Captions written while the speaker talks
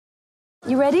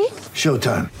You ready?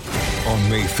 Showtime. On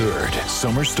May 3rd,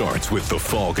 summer starts with The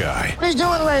Fall Guy. Let's do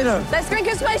it later. Let's drink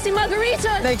a spicy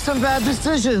margarita. Make some bad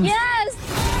decisions.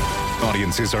 Yes!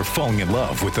 Audiences are falling in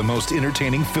love with the most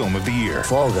entertaining film of the year.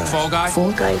 Fall Guy. Fall Guy?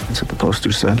 Fall Guy. That's what the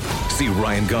poster said. See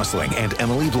Ryan Gosling and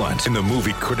Emily Blunt in the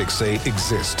movie critics say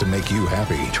exists to make you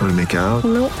happy. Trying to make it out?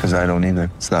 Nope. Because I don't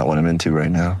either. It's not what I'm into right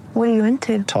now. What are you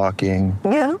into? Talking.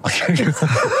 Yeah.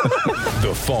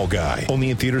 The Fall Guy.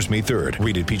 Only in theaters May 3rd.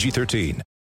 Rated PG-13.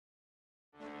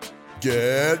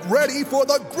 Get ready for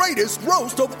the greatest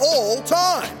roast of all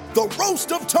time. The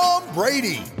Roast of Tom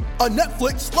Brady. A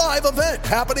Netflix live event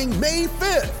happening May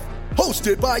 5th.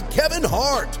 Hosted by Kevin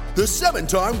Hart. The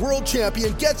 7-time world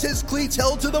champion gets his cleats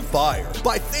held to the fire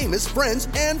by famous friends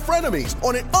and frenemies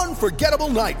on an unforgettable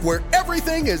night where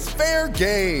everything is fair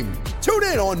game. Tune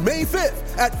in on May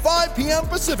 5th at 5 p.m.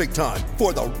 Pacific time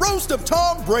for the Roast of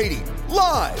Tom Brady.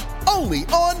 Live only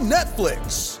on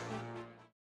Netflix.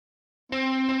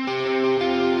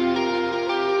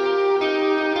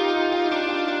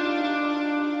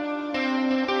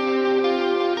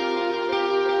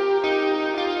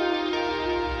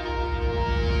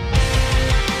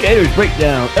 Gators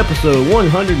Breakdown, episode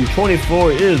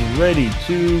 124 is ready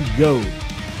to go.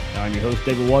 I'm your host,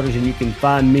 David Waters, and you can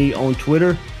find me on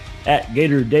Twitter at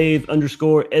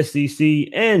GatorDave_SEC.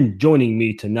 And joining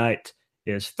me tonight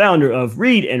is founder of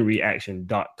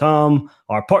ReadAndReaction.com,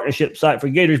 our partnership site for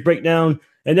Gators Breakdown,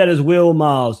 and that is Will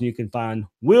Miles. And you can find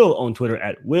Will on Twitter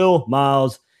at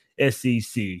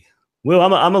WillMilesSEC. Will,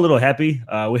 I'm a little happy.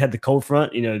 We had the cold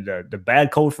front, the bad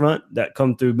cold front that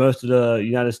come through most of the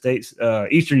United States,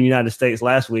 eastern United States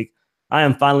last week. I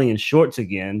am finally in shorts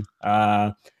again.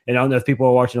 And I don't know if people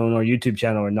are watching on our YouTube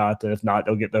channel or not. If not,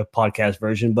 they'll get the podcast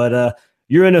version. But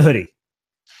you're in a hoodie.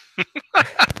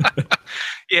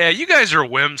 Yeah, you guys are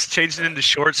whims, changing into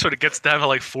shorts so it gets down to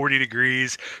like 40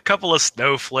 degrees, a couple of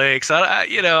snowflakes. I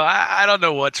don't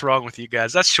know what's wrong with you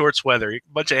guys. That's shorts weather. A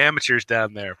bunch of amateurs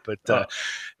down there. But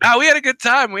no, we had a good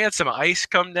time. We had some ice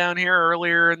come down here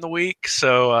earlier in the week,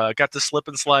 so got to slip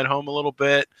and slide home a little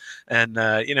bit. And,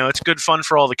 it's good fun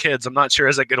for all the kids. I'm not sure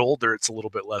as I get older it's a little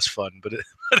bit less fun, but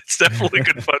it's definitely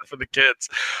good fun for the kids.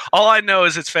 All I know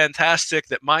is it's fantastic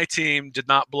that my team did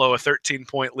not blow a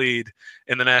 13-point lead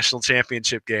in the national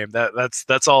championship game.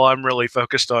 That's all I'm really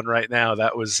focused on right now.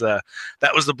 That was the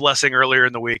blessing earlier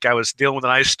in the week. I was dealing with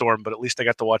an ice storm, but at least I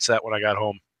got to watch that when I got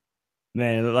home.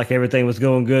 Man, it looked like everything was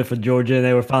going good for Georgia, and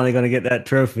they were finally going to get that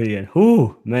trophy. And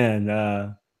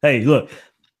man, hey, look,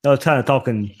 I was kind of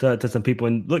talking to some people,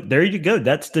 and look, there you go.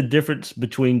 That's the difference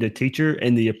between the teacher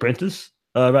and the apprentice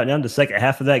right now. The second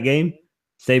half of that game,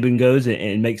 Saban goes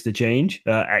and makes the change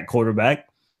at quarterback.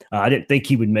 I didn't think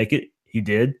he would make it. He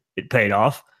did. It paid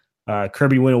off.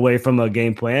 Kirby went away from a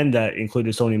game plan that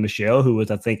included Sony Michel, who was,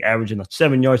 I think, averaging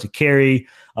 7 yards a carry,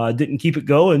 didn't keep it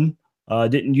going,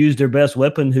 didn't use their best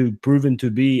weapon, who proven to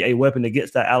be a weapon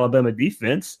against that Alabama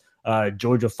defense.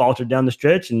 Georgia faltered down the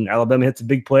stretch, and Alabama hits a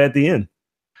big play at the end.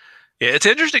 Yeah, it's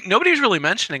interesting. Nobody's really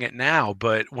mentioning it now,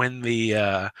 but when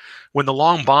Georgia hit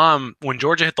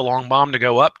the long bomb to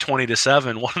go up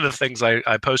 20-7, one of the things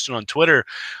I posted on Twitter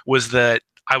was that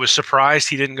I was surprised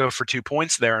he didn't go for 2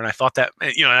 points there. And I thought that,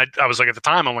 I was like, at the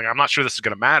time, I'm like, I'm not sure this is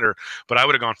going to matter, but I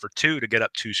would have gone for 2 to get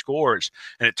up 2 scores.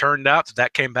 And it turned out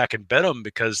that came back and bit them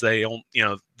because the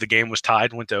game was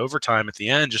tied and went to overtime at the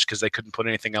end just because they couldn't put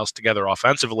anything else together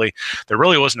offensively. There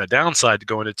really wasn't a downside to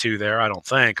going to 2 there, I don't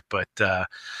think. But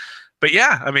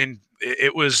yeah, I mean,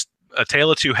 it was a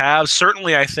tale of two halves.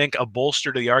 Certainly, I think a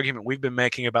bolster to the argument we've been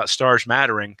making about stars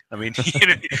mattering. I mean,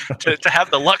 to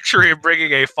have the luxury of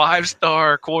bringing a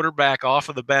 5-star quarterback off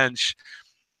of the bench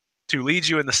to lead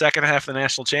you in the second half of the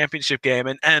national championship game,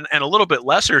 and a little bit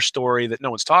lesser story that no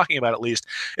one's talking about, at least,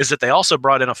 is that they also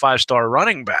brought in a 5-star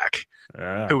running back.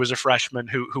 Who was a freshman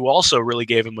who also really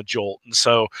gave him a jolt, and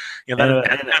so and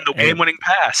the game-winning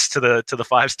pass to the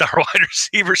 5-star wide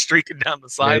receiver streaking down the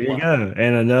sideline. There you go.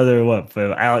 And another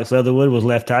Alex Leatherwood was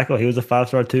left tackle. He was a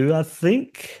 5-star too, I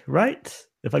think. Right?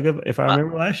 If I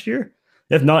remember last year.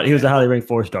 If not, he was a highly ranked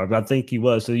 4-star, but I think he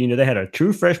was. So they had a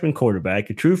true freshman quarterback,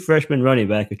 a true freshman running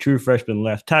back, a true freshman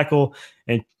left tackle,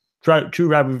 and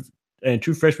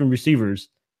true freshman receivers.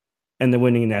 And they're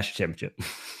winning a national championship.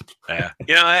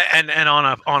 Yeah, and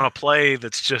on a play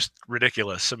that's just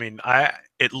ridiculous. I mean,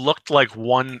 it looked like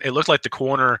the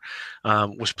corner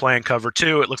was playing cover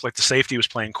 2. It looked like the safety was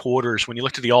playing quarters. When you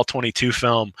looked at the all-22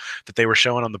 film that they were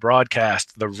showing on the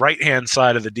broadcast, the right-hand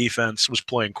side of the defense was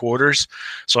playing quarters.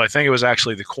 So I think it was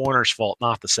actually the corner's fault,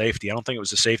 not the safety. I don't think it was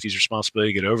the safety's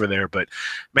responsibility to get over there. But,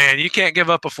 man, you can't give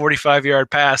up a 45-yard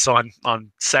pass on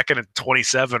 2nd and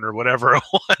 27 or whatever it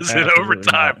was in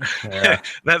overtime. Yeah.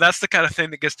 That's the kind of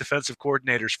thing that gets defensive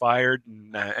coordinators fired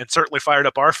and certainly fired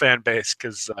up our fan base,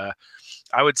 because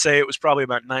I would say it was probably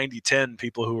about 90-10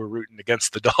 people who were rooting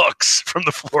against the Dogs from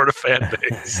the Florida fan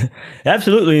base.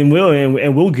 Absolutely,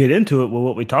 and we'll get into it with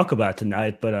what we talk about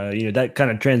tonight. But that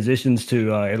kind of transitions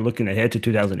to looking ahead to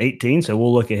 2018. So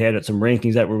we'll look ahead at some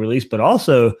rankings that were released, but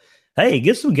also, hey, it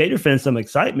gives some Gator fans some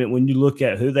excitement when you look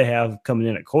at who they have coming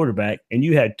in at quarterback, and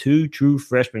you had 2 true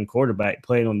freshman quarterback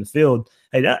playing on the field.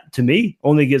 Hey, that to me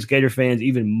only gets Gator fans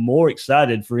even more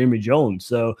excited for Emory Jones.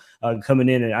 So coming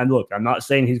in, and I'm not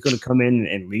saying he's going to come in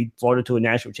and lead Florida to a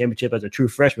national championship as a true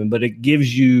freshman, but it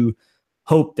gives you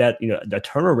hope that the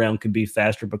turnaround can be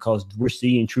faster because we're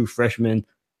seeing true freshmen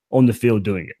on the field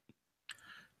doing it.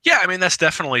 Yeah, I mean that's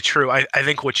definitely true. I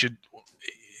think what you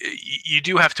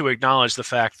do have to acknowledge the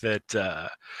fact that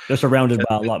they're surrounded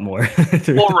by a lot more.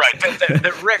 Well, right,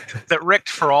 that Richt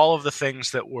for all of the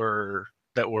things that were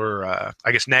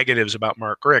I guess negatives about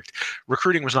Mark Richt,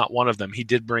 recruiting was not one of them. He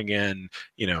did bring in,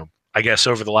 I guess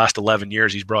over the last 11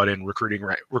 years, he's brought in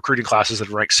recruiting classes that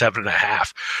rank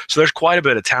 7.5. So there's quite a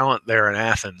bit of talent there in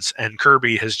Athens, and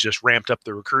Kirby has just ramped up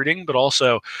the recruiting, but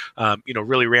also,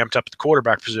 really ramped up the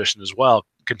quarterback position as well,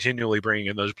 continually bringing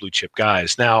in those blue chip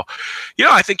guys. Now,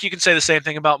 I think you can say the same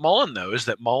thing about Mullen, though, is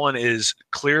that Mullen is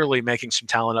clearly making some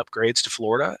talent upgrades to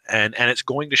Florida, and it's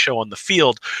going to show on the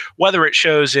field. Whether it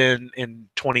shows in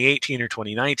 2018 or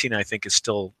 2019, I think is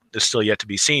still yet to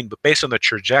be seen. But based on the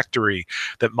trajectory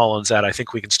that Mullen's at, I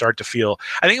think we can start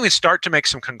to make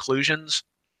some conclusions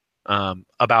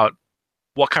about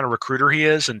what kind of recruiter he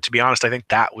is. And to be honest, I think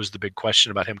that was the big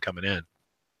question about him coming in.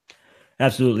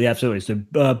 Absolutely. So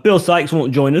Bill Sykes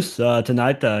won't join us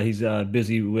tonight. He's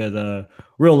busy with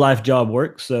real life job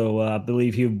work. So I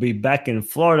believe he'll be back in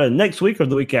Florida next week or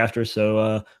the week after.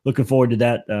 So looking forward to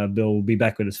that. Bill will be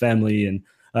back with his family, and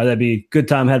that'd be a good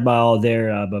time had by all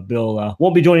there. But Bill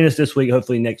won't be joining us this week.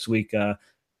 Hopefully next week.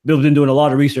 Bill's been doing a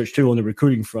lot of research too on the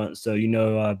recruiting front. So,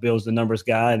 Bill's the numbers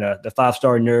guy and the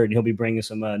 5-star nerd, and he'll be bringing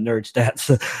some nerd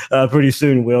stats pretty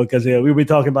soon, Will, because we'll be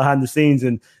talking behind the scenes,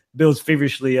 and Bill's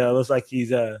feverishly looks like he's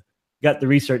got the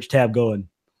research tab going.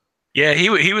 Yeah, he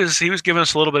was giving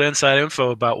us a little bit of inside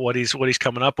info about what he's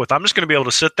coming up with. I'm just going to be able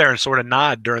to sit there and sort of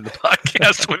nod during the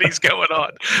podcast when he's going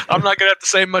on. I'm not going to have to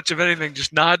say much of anything,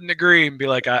 just nod and agree and be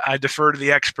like, I defer to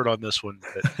the expert on this one.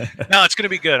 But, no, it's going to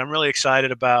be good. I'm really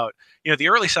excited about, the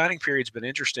early signing period's been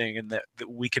interesting in that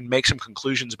we can make some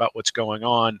conclusions about what's going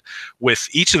on with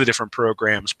each of the different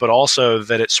programs, but also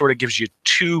that it sort of gives you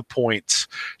 2 points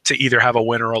to either have a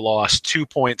win or a loss, 2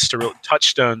 points to real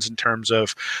touchstones in terms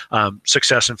of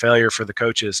success and failure for the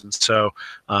coaches. And so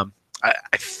I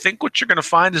think what you're going to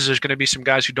find is there's going to be some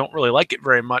guys who don't really like it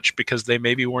very much because they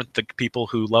maybe weren't the people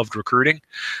who loved recruiting.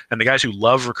 And the guys who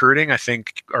love recruiting, I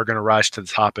think, are going to rise to the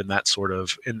top in that sort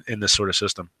of in this sort of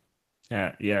system.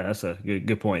 Yeah, that's a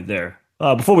good point there.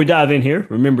 Before we dive in here,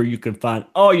 remember you can find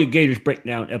all your Gators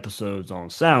Breakdown episodes on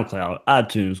SoundCloud,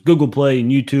 iTunes, Google Play, and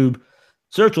YouTube.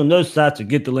 Search on those sites or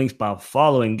get the links by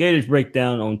following Gators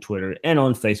Breakdown on Twitter and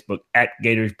on Facebook at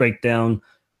Gators Breakdown.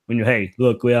 Hey,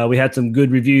 look, we had some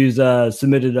good reviews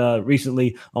submitted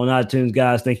recently on iTunes,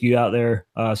 guys. Thank you out there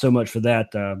so much for that.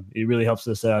 It really helps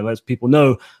us lets people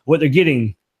know what they're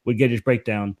getting with Gators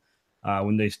Breakdown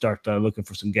when they start looking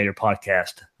for some Gator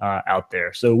podcast out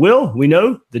there. So, Will, we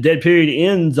know the dead period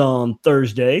ends on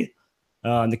Thursday.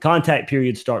 The contact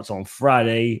period starts on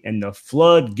Friday, and the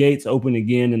floodgates open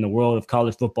again in the world of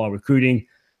college football recruiting.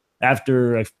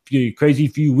 After a crazy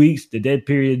few weeks, the dead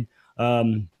period,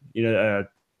 you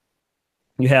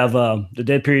have the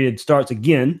dead period starts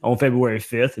again on February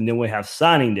 5th, and then we have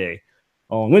signing day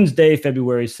on Wednesday,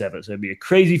 February 7th. So it'll be a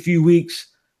crazy few weeks,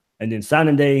 and then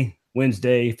signing day,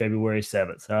 Wednesday, February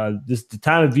 7th. This the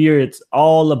time of year it's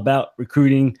all about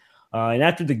recruiting. And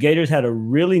after the Gators had a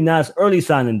really nice early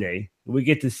signing day, we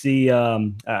get to see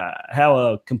how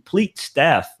a complete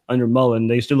staff under Mullen,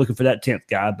 they're still looking for that 10th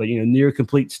guy, but near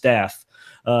complete staff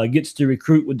gets to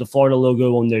recruit with the Florida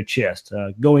logo on their chest.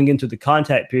 Going into the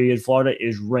contact period, Florida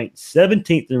is ranked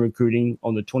 17th in recruiting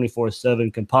on the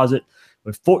 24/7 composite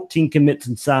with 14 commits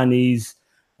and signees.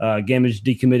 Gamage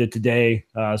decommitted today,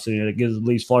 so it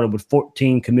leaves Florida with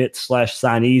 14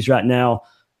 commits/signees right now,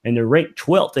 and they're ranked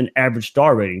 12th in average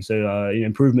star rating, so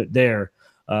improvement there.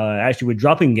 Actually, with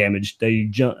dropping damage, they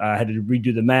I had to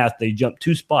redo the math. They jumped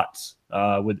 2 spots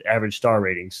with average star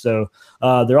ratings. So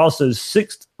they're also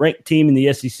 6th ranked team in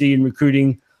the SEC in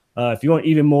recruiting. If you want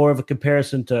even more of a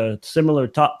comparison to similar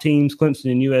top teams,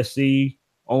 Clemson and USC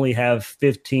only have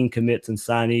 15 commits and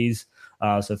signees.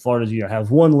 So Florida's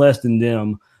have 1 less than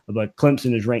them, but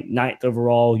Clemson is ranked 9th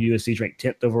overall. USC is ranked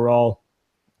 10th overall.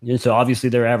 And so obviously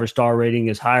their average star rating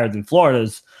is higher than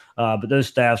Florida's, but those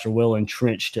staffs are well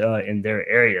entrenched in their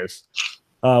areas.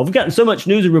 We've gotten so much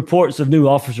news and reports of new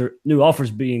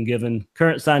offers being given,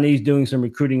 current signees doing some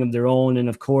recruiting of their own, and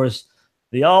of course,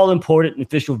 the all-important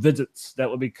official visits that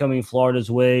will be coming Florida's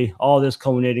way, all this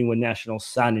culminating with National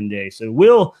Signing Day. So,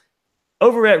 Will,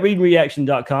 over at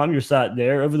readreaction.com, your site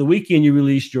there, over the weekend you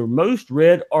released your most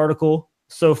read article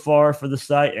so far for the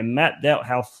site and mapped out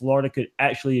how Florida could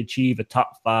actually achieve a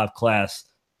top 5 class.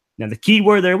 Now, the key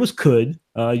word there was could.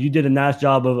 You did a nice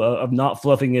job of not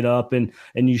fluffing it up, and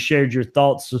you shared your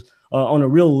thoughts on a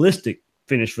realistic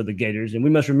finish for the Gators. And we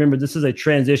must remember this is a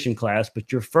transition class,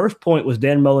 but your first point was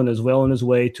Dan Mullen is well on his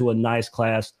way to a nice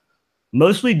class,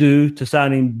 mostly due to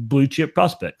signing blue chip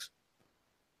prospects.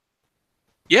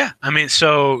 Yeah, I mean,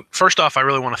 so first off, I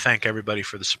really want to thank everybody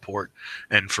for the support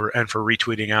and for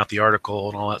retweeting out the article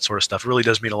and all that sort of stuff. It really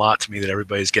does mean a lot to me that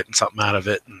everybody's getting something out of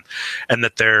it and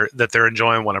that they're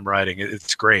enjoying what I'm writing.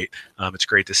 It's great. It's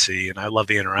great to see, and I love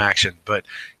the interaction. But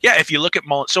yeah, if you look at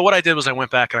Mullen, so what I did was I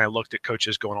went back and I looked at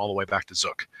coaches going all the way back to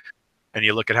Zook. And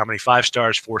you look at how many 5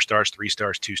 stars, 4 stars, 3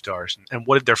 stars, 2 stars, and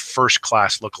what did their first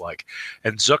class look like?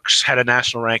 And Zook's had a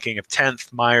national ranking of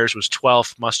 10th, Myers was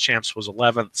 12th, Muschamps was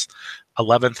 11th,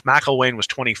 McElwain was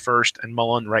 21st, and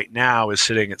Mullen right now is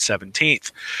sitting at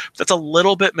 17th. That's a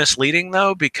little bit misleading,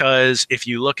 though, because if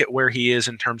you look at where he is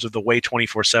in terms of the way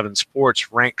 24/7 Sports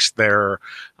ranks their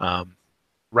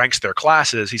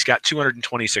classes, he's got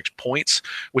 226 points,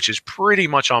 which is pretty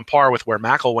much on par with where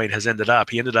McElwain has ended up.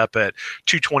 He ended up at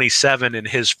 227 in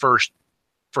his first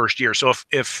year. So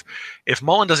if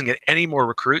Mullen doesn't get any more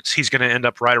recruits, he's going to end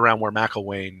up right around where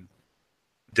McElwain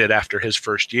did after his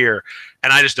first year.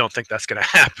 And I just don't think that's going to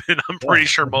happen. I'm pretty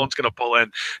sure Mullen's going to pull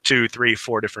in 2, 3,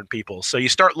 4 different people. So you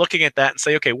start looking at that and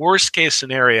say, okay, worst case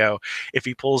scenario, if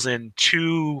he pulls in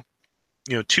two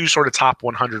sort of top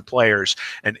 100 players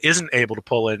and isn't able to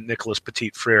pull in Nicholas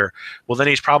Petit-Frere, well, then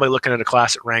he's probably looking at a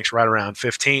class that ranks right around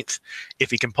 15th.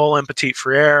 If he can pull in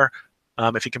Petit-Frere,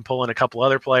 if he can pull in a couple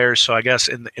other players. So I guess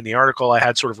in the article, I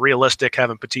had sort of realistic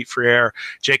having Petit-Frere,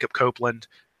 Jacob Copeland,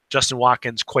 Justin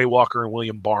Watkins, Quay Walker, and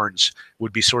William Barnes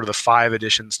would be sort of the 5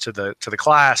 additions to the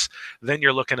class. Then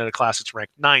you're looking at a class that's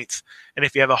ranked 9th. And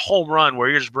if you have a home run where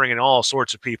you're just bringing all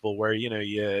sorts of people, where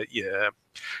you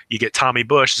get Tommy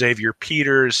Bush, Xavier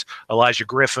Peters, Elijah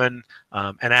Griffin,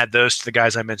 and add those to the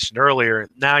guys I mentioned earlier,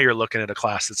 now you're looking at a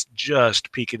class that's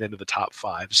just peeking into the top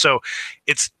 5. So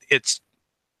it's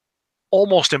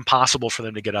almost impossible for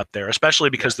them to get up there, especially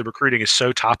because the recruiting is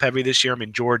so top heavy this year. I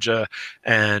mean, Georgia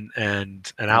and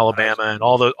Alabama and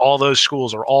all those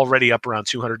schools are already up around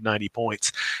 290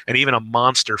 points, and even a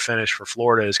monster finish for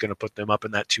Florida is going to put them up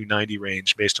in that 290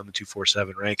 range based on the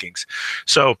 247 rankings.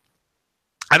 So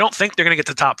I don't think they're going to get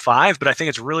to top 5, but I think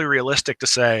it's really realistic to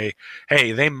say,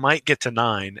 hey, they might get to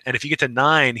 9. And if you get to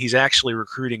 9, he's actually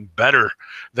recruiting better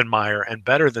than Meyer and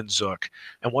better than Zook.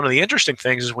 And one of the interesting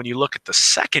things is when you look at the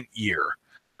second year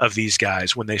of these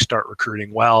guys, when they start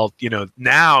recruiting, well,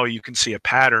 now you can see a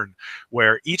pattern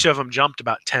where each of them jumped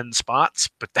about 10 spots,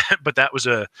 but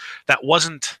that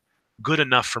wasn't good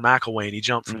enough for McElwain. He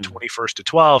jumped from 21st to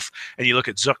 12th, and you look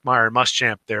at Zook, Meyer, and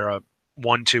Muschamp, they're a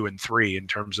 1, 2, and 3 in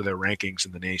terms of their rankings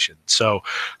in the nation. So,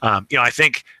 I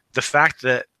think the fact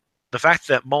that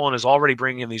Mullen is already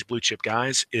bringing in these blue chip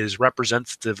guys is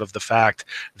representative of the fact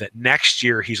that next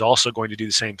year he's also going to do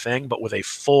the same thing, but with a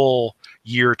full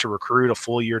year to recruit, a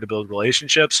full year to build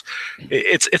relationships.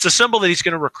 It's a symbol that he's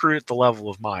going to recruit at the level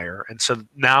of Meyer. And so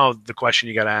now the question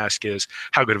you got to ask is,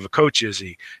 how good of a coach is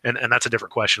he? And that's a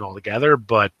different question altogether.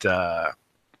 But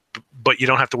you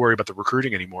don't have to worry about the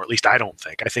recruiting anymore. At least I don't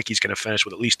think. I think he's going to finish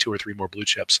with at least 2 or 3 more blue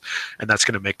chips, and that's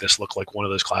going to make this look like one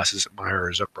of those classes that Meyer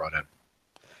or Zook brought in.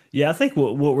 Yeah, I think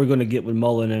what we're going to get with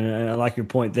Mullen, and I like your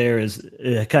point there, is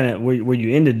kind of where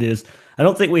you ended this. I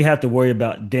don't think we have to worry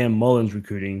about Dan Mullen's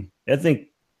recruiting. I think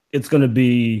it's going to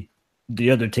be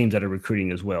the other teams that are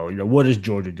recruiting as well. What is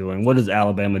Georgia doing? What is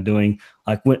Alabama doing?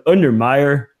 Like under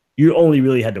Meyer, you only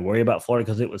really had to worry about Florida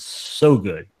because it was so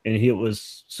good and he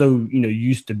was so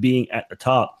used to being at the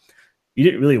top. You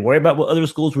didn't really worry about what other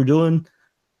schools were doing.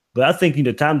 But I think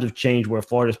times have changed where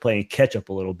Florida's playing catch up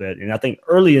a little bit. And I think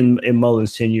early in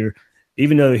Mullen's tenure,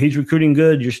 even though he's recruiting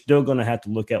good, you're still going to have to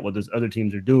look at what those other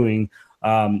teams are doing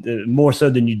more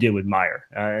so than you did with Meyer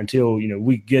until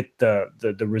we get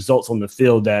the results on the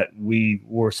field that we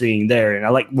were seeing there. And I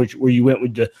like where you went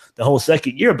with the whole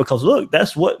second year, because look,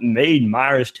 that's what made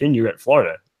Meyer's tenure at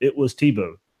Florida. It was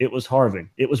Tebow, it was Harvin,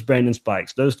 it was Brandon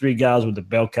Spikes. Those three guys were the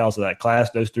bell cows of that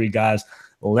class. Those three guys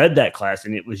led that class,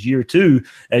 and it was year two,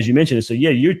 as you mentioned. So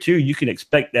yeah, year two, you can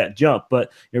expect that jump.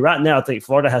 But right now, I think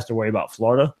Florida has to worry about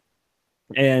Florida.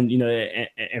 And,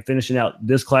 and finishing out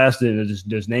this class,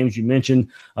 those names you mentioned,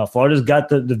 Florida's got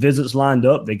the visits lined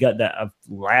up. They got that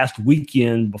last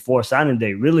weekend before signing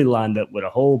day really lined up with a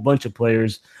whole bunch of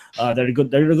players that are going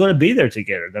to be there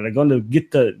together, that are going to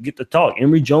get the talk.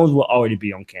 Emory Jones will already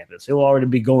be on campus. He'll already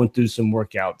be going through some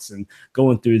workouts and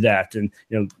going through that. And,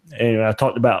 and I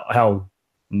talked about how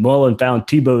Mullen found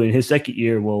Tebow in his second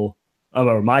year. Or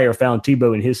Meyer found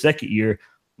Tebow in his second year.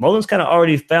 Mullen's kind of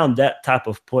already found that type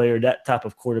of player, that type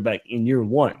of quarterback in year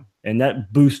one, and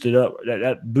that boosted up.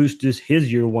 That boosted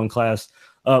his year one class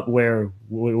up where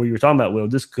you were talking about. Will,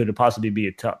 this could possibly be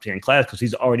a top 10 class because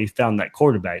he's already found that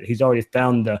quarterback. He's already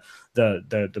found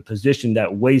the position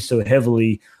that weighs so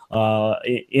heavily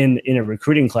in a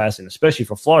recruiting class, and especially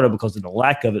for Florida because of the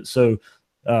lack of it. So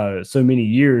many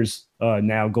years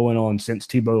now going on since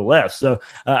Tebow left. So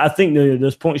I think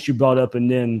those points you brought up, and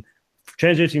then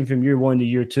transitioning from year one to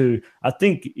year two, I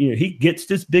think he gets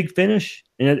this big finish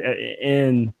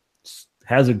and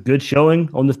has a good showing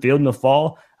on the field in the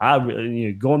fall. I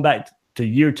really, going back to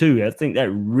year two, I think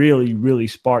that really, really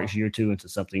sparks year two into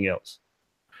something else.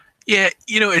 Yeah,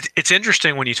 it's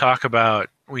interesting when you talk about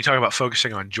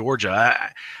focusing on Georgia.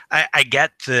 I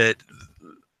get that.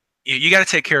 You got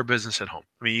to take care of business at home.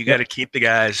 I mean, you got to keep the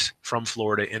guys from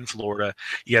Florida in Florida.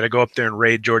 You got to go up there and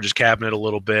raid Georgia's cabinet a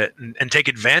little bit and take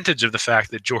advantage of the fact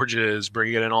that Georgia is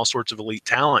bringing in all sorts of elite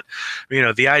talent.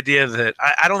 The idea that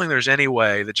I don't think there's any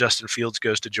way that Justin Fields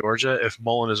goes to Georgia if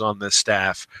Mullen is on this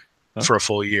staff for a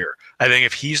full year. I think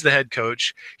if he's the head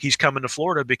coach, he's coming to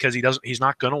Florida because he's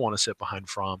not going to want to sit behind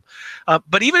Fromm.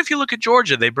 But even if you look at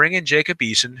Georgia, they bring in Jacob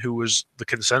Eason, who was the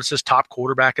consensus top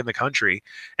quarterback in the country,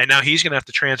 and now he's going to have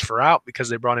to transfer out because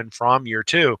they brought in Fromm year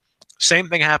two. Same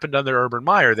thing happened under Urban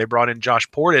Meyer. They brought in Josh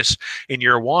Portis in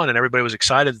year one, and everybody was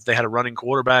excited that they had a running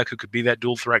quarterback who could be that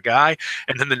dual threat guy.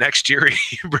 And then the next year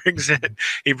he brings in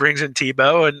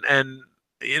Tebow, and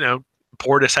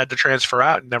Portis had to transfer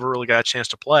out and never really got a chance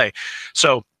to play.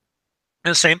 So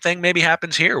the same thing maybe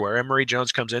happens here where Emory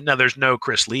Jones comes in. Now there's no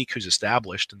Chris Leak who's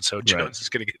established, and so Jones is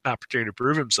going to get an opportunity to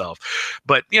prove himself.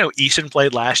 But Eason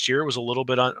played last year, was a little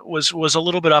bit was a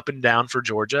little bit up and down for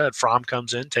Georgia. Fromm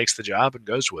comes in, takes the job, and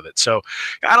goes with it. So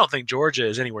I don't think Georgia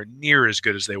is anywhere near as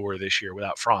good as they were this year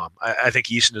without Fromm. I think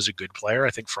Eason is a good player.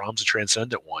 I think Fromm's a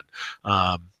transcendent one.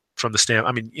 From the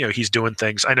stand, he's doing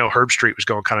things. I know Herb Street was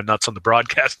going kind of nuts on the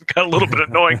broadcast and got a little bit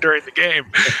annoying during the game,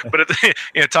 but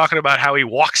talking about how he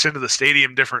walks into the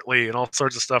stadium differently and all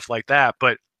sorts of stuff like that.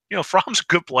 But Fromm's a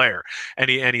good player, and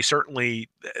he certainly.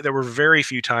 There were very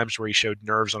few times where he showed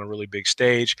nerves on a really big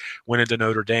stage. Went into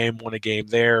Notre Dame, won a game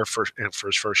there for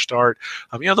his first start.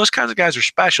 Those kinds of guys are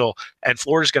special, and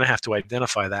Florida's going to have to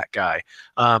identify that guy.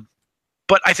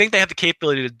 But I think they have the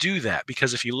capability to do that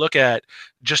because if you look at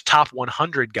just top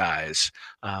 100 guys,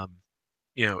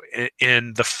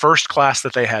 in the first class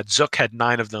that they had, Zook had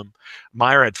 9 of them,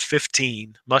 Meyer had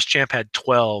 15, Muschamp had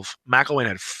 12, McElwain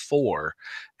had 4,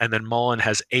 and then Mullen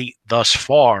has 8 thus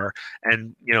far.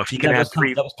 And if he can add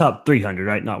 3, that was top 300,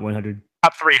 right? Not 100.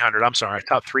 Top 300. I'm sorry,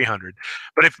 top 300.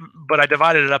 But I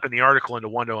divided it up in the article into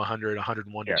 1 to 100,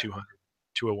 101 to 200.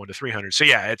 201 to 300. So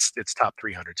yeah, it's top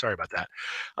 300. Sorry about that.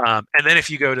 And then if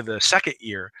you go to the second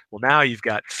year, well, now you've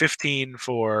got 15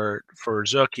 for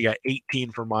Zook, you got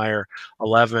 18 for Meyer,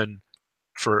 11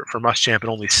 for Muschamp, and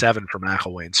only 7 for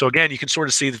McElwain. So again, you can sort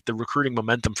of see that the recruiting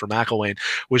momentum for McElwain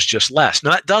was just less.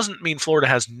 Now that doesn't mean Florida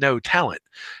has no talent.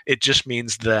 It just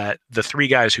means that the 3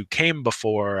 guys who came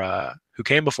before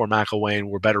McElwain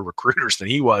were better recruiters than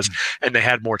he was, and they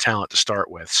had more talent to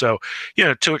start with. So,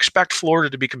 to expect Florida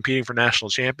to be competing for national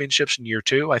championships in year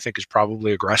 2, I think is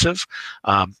probably aggressive.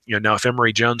 Now if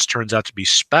Emory Jones turns out to be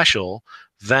special,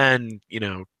 then,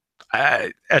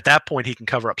 at that point he can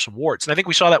cover up some warts. And I think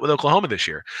we saw that with Oklahoma this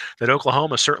year, that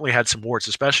Oklahoma certainly had some warts,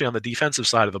 especially on the defensive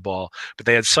side of the ball, but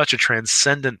they had such a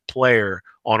transcendent player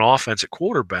on offense at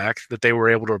quarterback that they were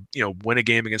able to, win a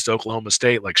game against Oklahoma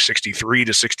State like 63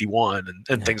 to 61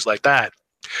 and things like that.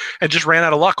 And just ran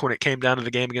out of luck when it came down to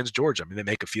the game against Georgia. I mean, they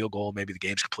make a field goal, maybe the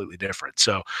game's completely different.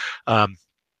 So,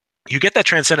 you get that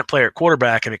transcendent player at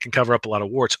quarterback and it can cover up a lot of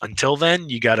warts. Until then,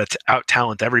 you got to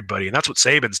out-talent everybody. And that's what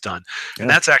Saban's done. Yeah. And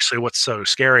that's actually what's so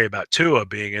scary about Tua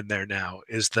being in there now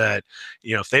is that,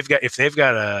 if they've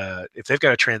got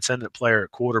a transcendent player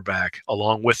at quarterback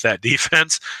along with that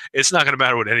defense, it's not going to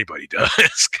matter what anybody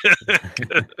does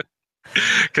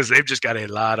because they've just got a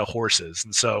lot of horses.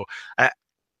 And so,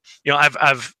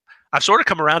 I've sort of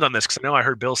come around on this because I know I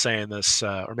heard Bill saying this,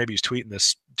 or maybe he's tweeting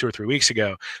this 2 or 3 weeks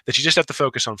ago, that you just have to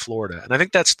focus on Florida, and I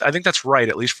think that's right,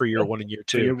 at least for year 1 and year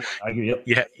 2.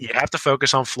 You have to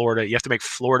focus on Florida. You have to make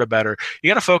Florida better. You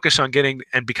got to focus on getting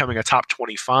and becoming a top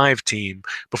 25 team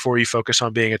before you focus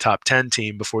on being a top 10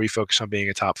 team, before you focus on being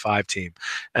a top 5 team,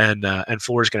 and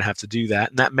Florida's going to have to do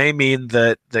that, and that may mean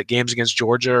that games against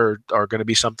Georgia are going to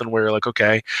be something where you're like,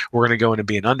 okay, we're going to go in and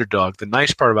be an underdog. The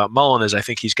nice part about Mullen is I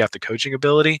think he's got the coaching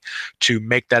ability to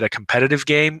make that a competitive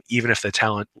game, even if the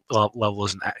talent level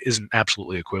isn't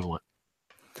absolutely equivalent.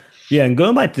 Yeah, and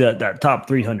going back to that top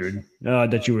 300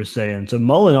 that you were saying, so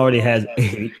Mullen already has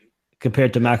 8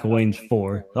 compared to McElwain's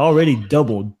 4, already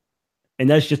doubled, and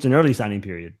that's just an early signing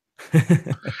period.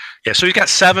 Yeah, so you got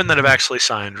 7 that have actually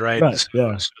signed, right? Right,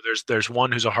 yeah. So there's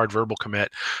one who's a hard verbal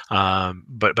commit,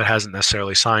 but hasn't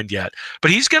necessarily signed yet. But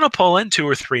he's going to pull in 2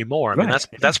 or 3 more. I mean,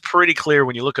 that's pretty clear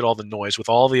when you look at all the noise with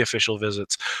all the official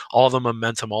visits, all the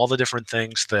momentum, all the different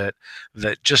things that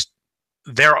just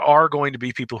there are going to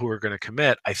be people who are going to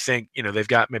commit. I think, they've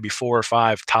got maybe 4 or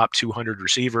 5 top 200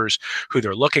 receivers who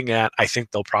they're looking at. I think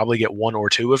they'll probably get 1 or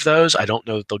 2 of those. I don't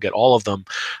know that they'll get all of them.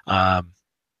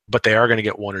 But they are going to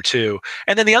get 1 or 2.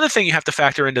 And then the other thing you have to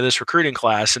factor into this recruiting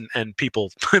class, and people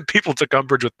took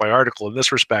umbrage with my article in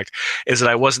this respect, is that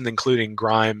I wasn't including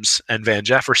Grimes and Van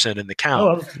Jefferson in the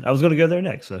count. Oh, I was going to go there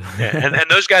next. So. Yeah, and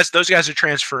those guys are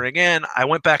transferring in. I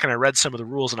went back and I read some of the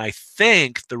rules, and I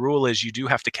think the rule is you do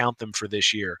have to count them for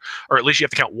this year, or at least you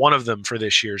have to count one of them for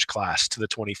this year's class to the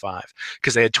 25,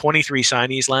 because they had 23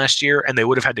 signees last year, and they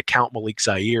would have had to count Malik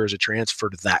Zaire as a transfer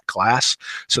to that class,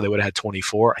 so they would have had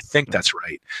 24. I think that's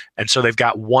right. And so they've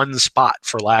got 1 spot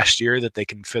for last year that they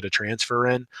can fit a transfer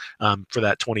in for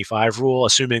that 25 rule,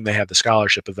 assuming they have the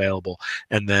scholarship available,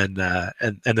 and then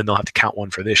they'll have to count 1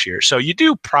 for this year. So you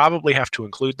do probably have to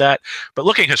include that. But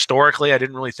looking historically, I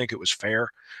didn't really think it was fair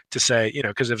to say,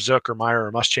 because if Zook or Meyer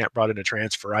or Muschamp brought in a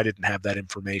transfer, I didn't have that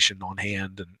information on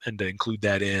hand and to include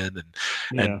that in.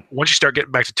 And once you start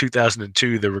getting back to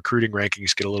 2002, the recruiting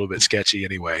rankings get a little bit sketchy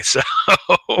anyway. So.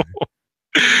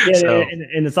 Yeah,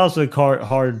 and it's also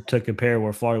hard to compare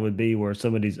where Florida would be where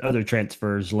some of these other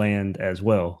transfers land as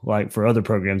well, like for other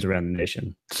programs around the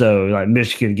nation. So like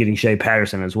Michigan getting Shea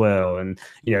Patterson as well. And,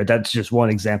 that's just one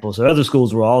example. So other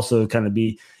schools will also kind of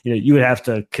be, you would have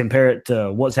to compare it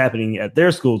to what's happening at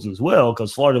their schools as well,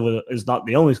 because Florida is not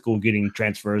the only school getting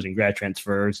transfers and grad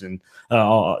transfers and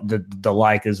the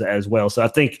like as well. So I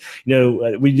think,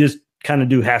 we just kind of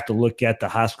do have to look at the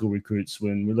high school recruits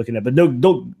when we're looking at, but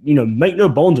don't make no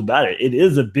bones about it. It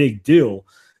is a big deal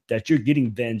that you're getting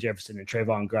Van Jefferson and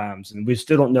Trayvon Grimes, and we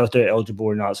still don't know if they're eligible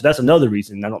or not. So that's another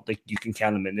reason I don't think you can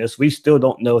count them in this. We still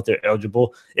don't know if they're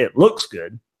eligible. It looks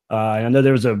good. I know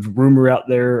there was a rumor out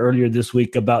there earlier this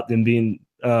week about them being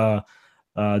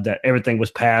that everything was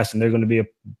passed and they're going to be a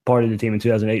part of the team in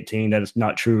 2018. That is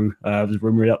not true. It was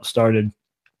rumored out started.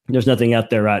 There's nothing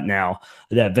out there right now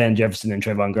that Van Jefferson and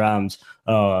Trayvon Grimes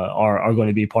are going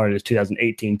to be part of this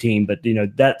 2018 team. But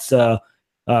that's there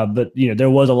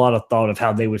was a lot of thought of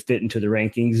how they would fit into the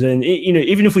rankings, and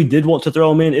even if we did want to throw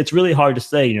them in, it's really hard to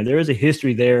say. There is a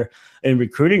history there in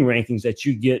recruiting rankings that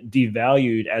you get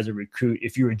devalued as a recruit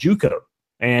if you're a JUCO,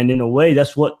 and in a way,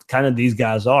 that's what kind of these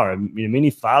guys are.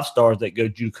 Many 5-stars that go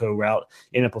JUCO route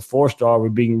end up a 4-star were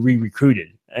being re-recruited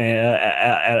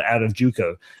out of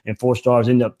JUCO, and 4-stars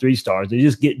end up 3-stars. They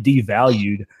just get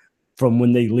devalued from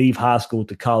when they leave high school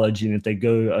to college, and if they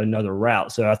go another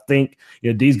route. So I think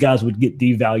these guys would get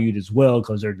devalued as well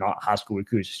because they're not high school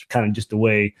recruits. It's kind of just the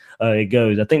way it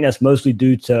goes. I think that's mostly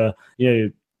due to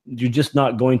you're just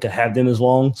not going to have them as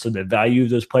long, so the value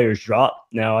of those players drop.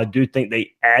 Now I do think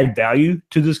they add value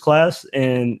to this class,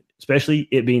 and especially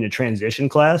it being a transition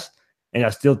class. And I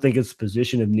still think it's a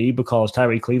position of need because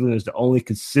Tyree Cleveland is the only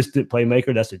consistent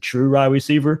playmaker that's a true wide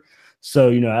receiver.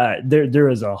 So, there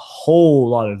is a whole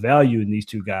lot of value in these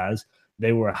 2 guys.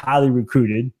 They were highly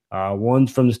recruited.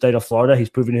 One's from the state of Florida. He's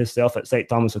proven himself at St.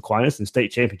 Thomas Aquinas in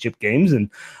state championship games. And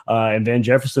Van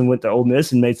Jefferson went to Ole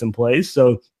Miss and made some plays.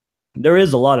 So there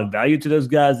is a lot of value to those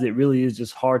guys. It really is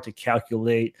just hard to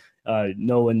calculate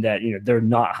knowing that, they're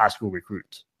not high school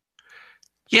recruits.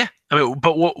 Yeah,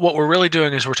 but what we're really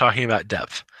doing is we're talking about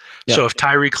depth. Yep. So if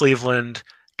Tyree Cleveland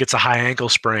gets a high ankle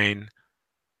sprain,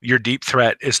 your deep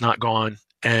threat is not gone.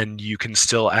 and you can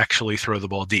still actually throw the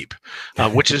ball deep,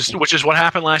 which is what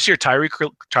happened last year. Tyree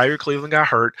Cleveland got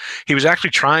hurt. He was actually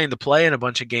trying to play in a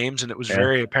bunch of games, and it was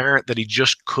very apparent that he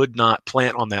just could not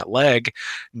plant on that leg.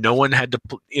 No one had to,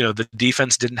 the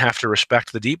defense didn't have to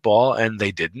respect the deep ball, and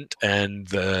they didn't, and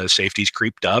the safeties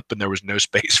creeped up, and there was no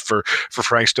space for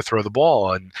Franks to throw the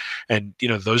ball, and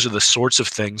those are the sorts of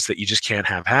things that you just can't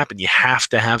have happen. You have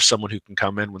to have someone who can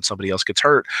come in when somebody else gets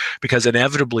hurt, because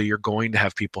inevitably you're going to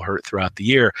have people hurt throughout the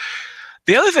year.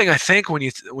 The other thing I think when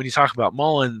you talk about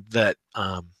Mullen that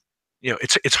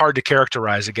it's hard to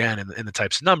characterize again in the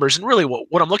types of numbers, and really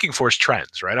what I'm looking for is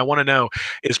trends, right? I want to know,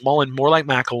 is Mullen more like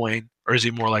McElwain or is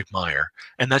he more like Meyer?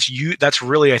 And that's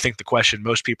really, I think, the question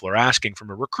most people are asking from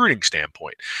a recruiting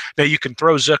standpoint. Now you can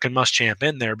throw Zook and Muschamp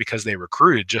in there because they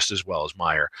recruited just as well as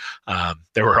Meyer.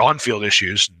 There were on-field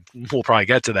issues, and we'll probably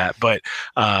get to that, but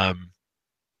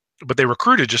they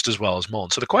recruited just as well as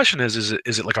Mullen. So the question is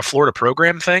it like a Florida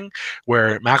program thing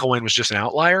where McElwain was just an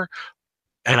outlier?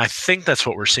 And I think that's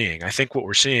what we're seeing. I think what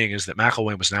we're seeing is that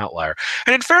McElwain was an outlier.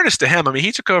 And in fairness to him, I mean,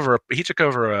 he took over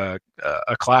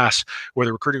a class where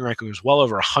the recruiting ranking was well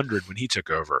over 100 when he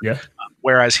took over. Yeah.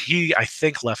 Whereas he, I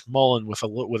think, left Mullen with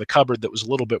a cupboard that was a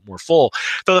little bit more full.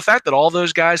 Though the fact that all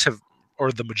those guys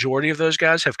or the majority of those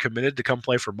guys have committed to come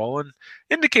play for Mullen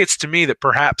indicates to me that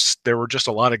perhaps there were just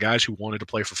a lot of guys who wanted to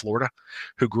play for Florida,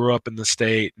 who grew up in the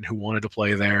state and who wanted to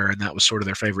play there, and that was sort of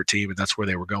their favorite team, and that's where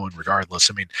they were going regardless.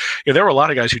 I mean, there were a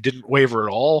lot of guys who didn't waver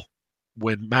at all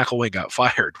when McElwain got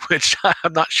fired, which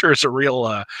I'm not sure is a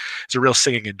real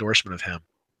singing endorsement of him.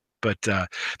 But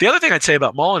the other thing I'd say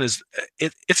about Mullen is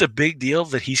it's a big deal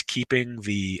that he's keeping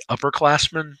the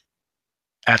upperclassmen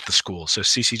at the school. So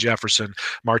CeCe Jefferson,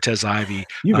 Martez Ivey.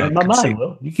 You read my mind,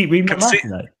 Will. You keep reading my mind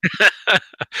tonight.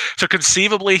 So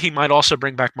conceivably, he might also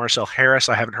bring back Marcel Harris.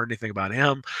 I haven't heard anything about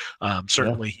him.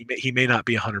 Certainly, he may not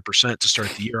be 100% to start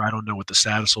the year. I don't know what the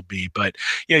status will be. But,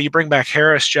 you bring back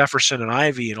Harris, Jefferson, and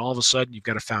Ivey, and all of a sudden you've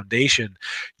got a foundation.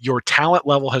 Your talent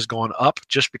level has gone up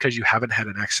just because you haven't had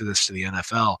an exodus to the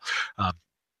NFL.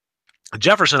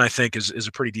 Jefferson, I think, is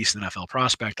a pretty decent NFL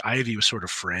prospect. Ivey was sort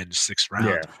of fringe, 6th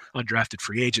round, undrafted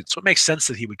free agent. So it makes sense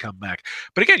that he would come back.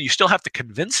 But again, you still have to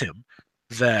convince him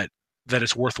that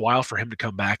it's worthwhile for him to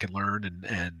come back and learn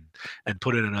and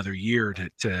put in another year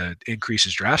to increase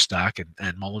his draft stock.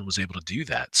 And Mullen was able to do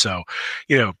that. So,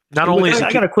 not only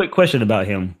I got a quick question about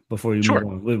him before you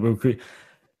move on.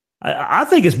 I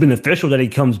think it's beneficial that he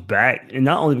comes back, and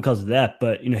not only because of that,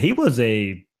 but he was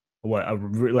a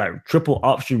triple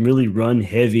option, really run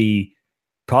heavy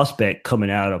prospect coming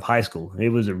out of high school. It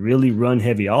was a really run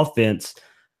heavy offense.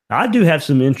 I do have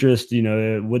some interest,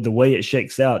 with the way it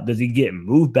shakes out. Does he get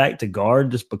moved back to guard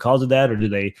just because of that, or do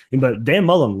they? But Dan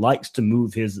Mullen likes to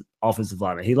move his offensive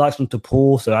lineman. He likes them to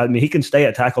pull. So I mean, he can stay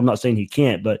at tackle. I'm not saying he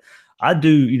can't, but I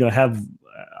do,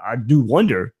 I do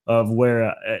wonder of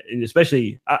where,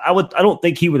 especially, I don't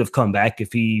think he would have come back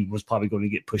if he was probably going to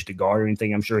get pushed to guard or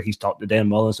anything. I'm sure he's talked to Dan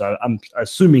Mullen, so I'm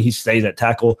assuming he stays at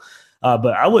tackle.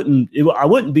 But I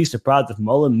wouldn't be surprised if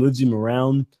Mullen moves him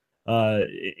around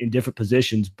in different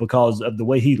positions because of the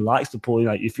way he likes to pull.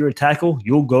 If you're a tackle,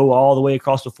 you'll go all the way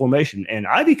across the formation, and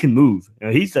Ivey can move.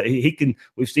 He can.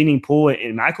 We've seen him pull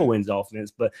in McElwain's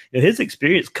offense, but his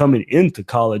experience coming into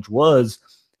college was,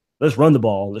 let's run the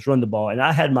ball. And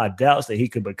I had my doubts that he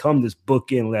could become this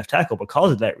bookend left tackle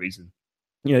because of that reason.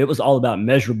 It was all about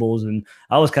measurables, and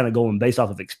I was kind of going based off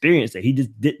of experience that he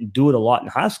just didn't do it a lot in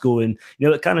high school. And,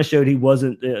 it kind of showed he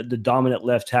wasn't the dominant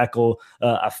left tackle,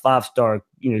 a 5-star,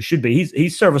 should be.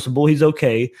 He's serviceable. He's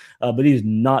okay, but he's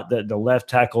not the left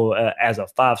tackle as a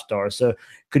 5-star. So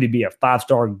could he be a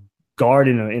 5-star guard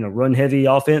in a run-heavy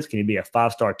offense? Can he be a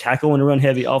 5-star tackle in a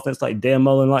run-heavy offense like Dan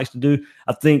Mullen likes to do?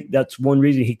 I think that's one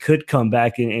reason he could come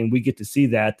back, and we get to see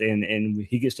that, and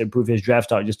he gets to improve his draft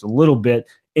stock just a little bit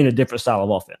in a different style of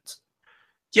offense.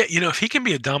 Yeah, if he can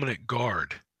be a dominant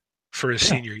guard for his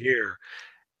senior year,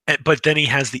 but then he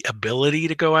has the ability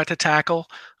to go out to tackle,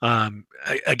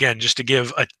 again, just to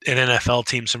give an NFL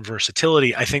team some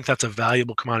versatility, I think that's a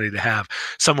valuable commodity to have.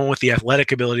 Someone with the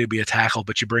athletic ability to be a tackle,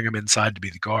 but you bring him inside to be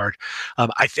the guard.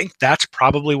 I think that's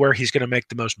probably where he's going to make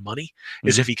the most money,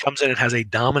 is if he comes in and has a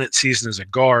dominant season as a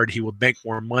guard, he will make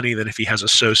more money than if he has a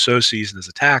so-so season as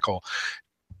a tackle.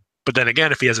 But then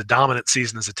again, if he has a dominant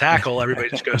season as a tackle, everybody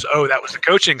just goes, "Oh, that was the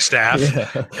coaching staff,"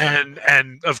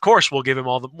 and of course we'll give him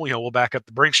all the, we'll back up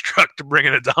the Brinks truck to bring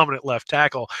in a dominant left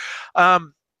tackle.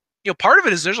 part of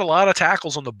it is there's a lot of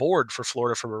tackles on the board for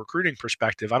Florida from a recruiting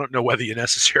perspective. I don't know whether you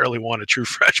necessarily want a true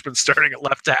freshman starting at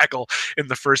left tackle in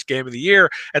the first game of the year.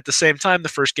 At the same time, the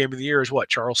first game of the year is what?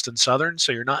 Charleston Southern.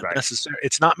 So you're not necessarily,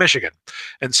 it's not Michigan.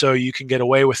 And so you can get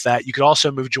away with that. You could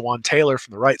also move Jawan Taylor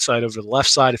from the right side over to the left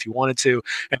side if you wanted to,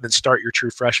 and then start your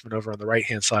true freshman over on the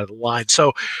right-hand side of the line.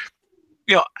 So,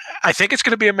 I think it's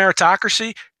going to be a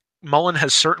meritocracy. Mullen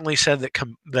has certainly said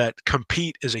that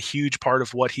compete is a huge part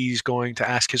of what he's going to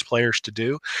ask his players to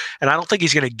do. And I don't think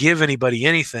he's going to give anybody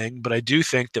anything, but I do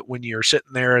think that when you're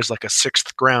sitting there as like a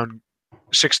sixth round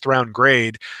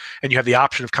grade and you have the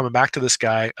option of coming back to this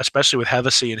guy, especially with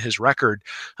Hevesy and his record,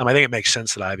 I think it makes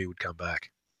sense that Ivey would come back.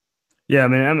 Yeah, I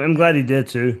mean, I'm glad he did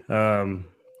too.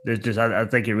 I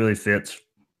think it really fits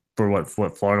for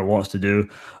what Florida wants to do.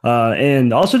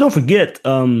 And also don't forget,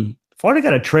 Florida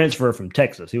got a transfer from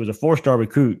Texas. He was a 4-star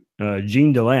recruit,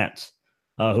 Gene DeLance,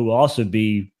 who will also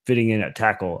be fitting in at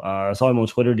tackle. I saw him on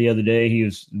Twitter the other day. He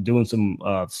was doing some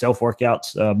self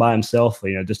workouts by himself.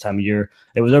 This time of year,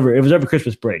 it was over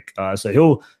Christmas break.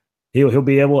 So he'll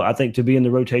be able, I think, to be in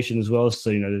the rotation as well.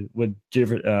 So with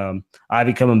different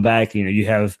Ivey coming back, you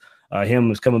have. Him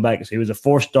was coming back. So he was a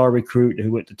 4-star recruit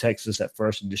who went to Texas at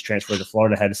first and just transferred to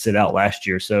Florida, had to sit out last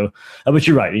year. So, but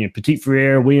you're right. Petit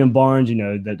Ferrier, William Barnes,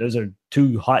 that those are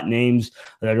two hot names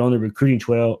that are on the recruiting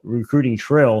trail.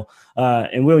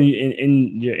 And Will,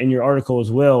 in your article as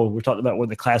well, we talked about where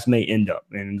the class may end up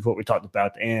and what we talked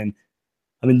about. And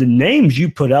I mean, the names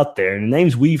you put out there and the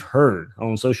names we've heard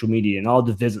on social media and all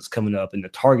the visits coming up and the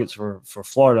targets for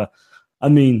Florida, I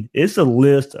mean, it's a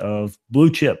list of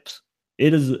blue chips.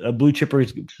 It is a blue chipper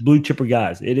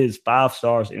guys. It is 5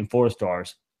 stars and 4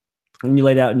 stars. And you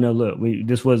laid out, look,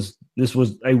 this was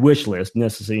a wish list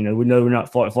necessary. We know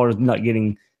Florida's not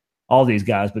getting all these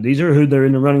guys, but these are who they're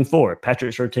in the running for.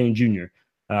 Patrick Surtain Jr.,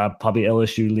 probably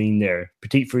LSU lean there.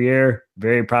 Petit Ferrier,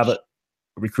 very private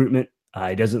recruitment.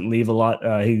 He doesn't leave a lot.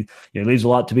 He leaves a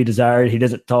lot to be desired. He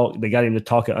doesn't talk. They got him to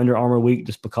talk at Under Armour Week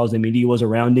just because the media was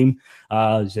around him.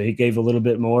 So he gave a little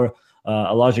bit more.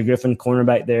 Elijah Griffin,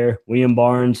 cornerback there. William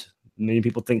Barnes, many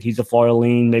people think he's a Florida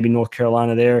lean, maybe North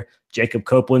Carolina there. Jacob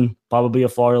Copeland, probably a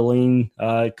Florida lean.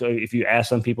 If you ask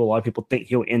some people, a lot of people think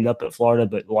he'll end up at Florida,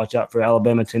 but watch out for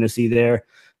Alabama, Tennessee there.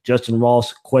 Justin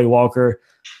Ross, Quay Walker.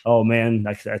 Oh, man,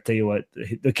 I tell you what,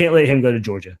 they can't let him go to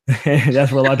Georgia.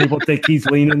 That's where a lot of people think he's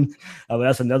leaning. But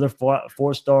that's another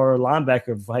 4-star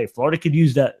linebacker. Hey, Florida could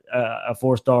use that a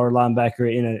 4-star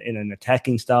linebacker in an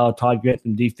attacking style, Todd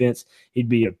Grantham defense. He'd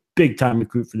be a big-time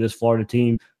recruit for this Florida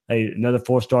team. Hey, another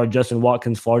 4-star, Justin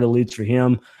Watkins, Florida leads for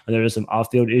him. And there are some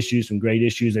off-field issues, some great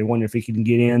issues. They wonder if he can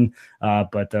get in.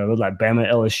 But it looked like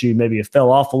Bama, LSU, maybe it fell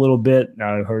off a little bit.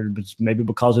 I heard it's maybe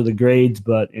because of the grades,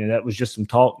 but that was just some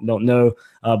talk. Don't know.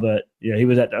 But he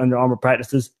was at the Under Armour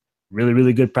practices. Really,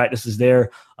 really good practices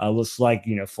there. Looks like,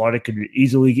 Florida could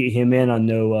easily get him in. I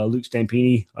know Luke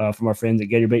Stampini from our friends at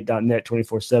GatorBait.net,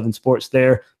 24/7 Sports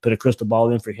there, put a crystal ball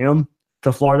in for him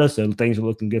to Florida. So things are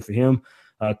looking good for him.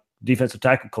 Defensive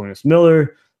tackle, Cornelius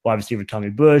Miller, wide receiver, Tommy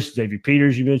Bush, Xavier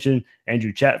Peters, you mentioned.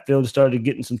 Andrew Chatfield started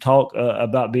getting some talk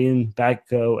about being back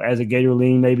as a Gator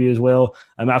lean maybe as well.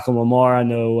 Malcolm Lamar, I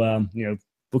know,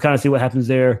 we'll kind of see what happens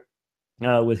there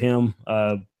with him.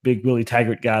 Big Willie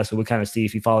Taggart guy, so we'll kind of see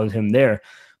if he follows him there.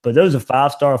 But those are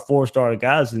 5-star, 4-star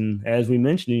guys, and as we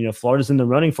mentioned, Florida's in the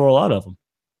running for a lot of them.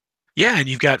 Yeah, and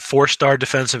you've got 4-star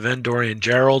defensive end Dorian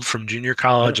Gerald from junior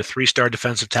college, a 3-star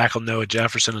defensive tackle Noah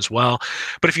Jefferson as well.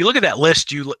 But if you look at that list,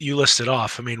 you listed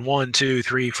off. I mean, 1, 2,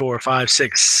 3, 4, 5,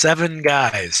 6, 7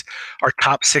 guys are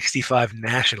top 65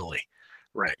 nationally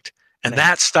ranked. And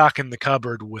that's stock in the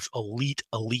cupboard with elite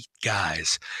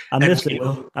guys. I miss it.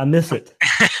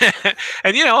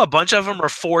 And a bunch of them are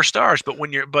 4 stars. But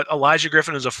Elijah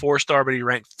Griffin is a 4-star, but he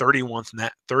ranked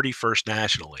 31st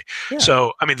nationally. Yeah.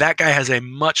 So I mean, that guy has a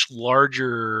much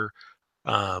larger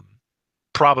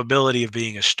probability of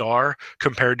being a star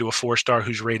compared to a 4-star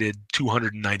who's rated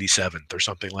 297th or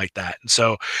something like that. And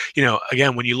so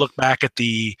again, when you look back at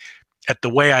the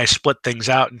way I split things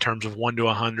out in terms of 1 to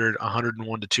 100,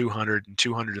 101 to 200, and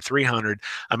 200 to 300,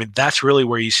 I mean, that's really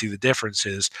where you see the difference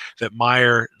is that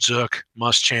Meyer, Zook,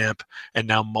 Muschamp, and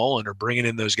now Mullen are bringing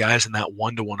in those guys in that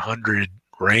 1 to 100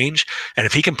 range. And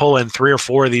if he can pull in 3 or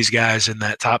 4 of these guys in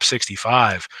that top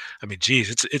 65, I mean,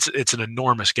 geez, it's an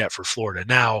enormous get for Florida.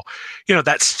 Now,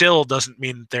 that still doesn't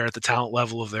mean they're at the talent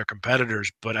level of their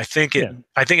competitors, but I think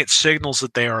it signals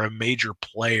that they are a major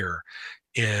player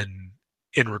in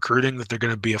recruiting, that they're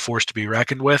going to be a force to be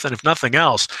reckoned with. And if nothing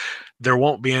else, there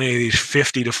won't be any of these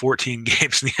 50 to 14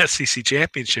 games in the SEC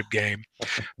championship game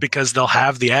because they'll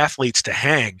have the athletes to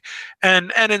hang.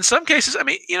 And in some cases, I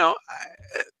mean,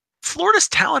 Florida's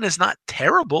talent is not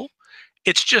terrible.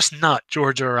 It's just not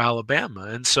Georgia or Alabama.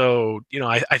 And so,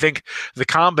 I think the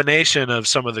combination of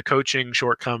some of the coaching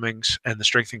shortcomings and the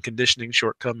strength and conditioning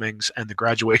shortcomings and the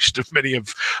graduation of many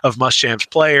of Muschamp's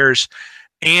players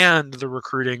and the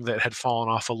recruiting that had fallen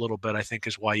off a little bit, I think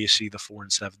is why you see the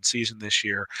 4-7 season this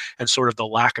year and sort of the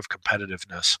lack of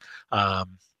competitiveness,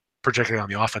 particularly on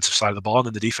the offensive side of the ball. And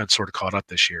then the defense sort of caught up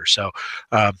this year. So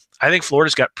I think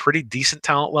Florida's got pretty decent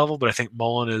talent level, but I think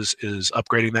Mullen is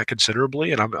upgrading that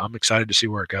considerably, and I'm excited to see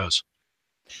where it goes.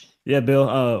 Yeah,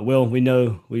 Bill. Will, we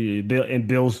know Bill and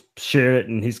Bill's share it,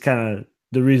 and he's kind of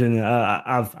the reason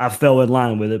I fell in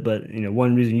line with it. But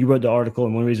one reason you wrote the article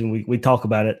and one reason we talk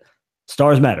about it,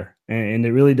 stars matter, and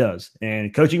it really does,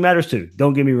 and coaching matters too.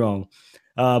 Don't get me wrong,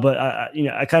 but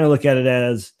I kind of look at it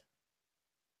as,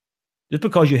 just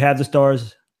because you have the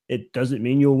stars, it doesn't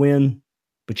mean you'll win,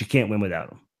 but you can't win without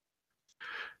them.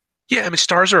 Yeah, I mean,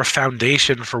 stars are a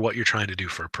foundation for what you're trying to do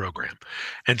for a program.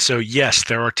 And so, yes,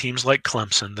 there are teams like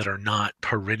Clemson that are not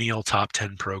perennial top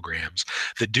 10 programs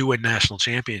that do win national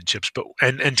championships, but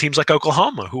and teams like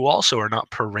Oklahoma, who also are not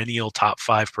perennial top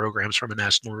 5 programs from a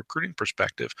national recruiting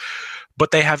perspective,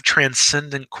 but they have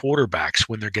transcendent quarterbacks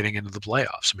when they're getting into the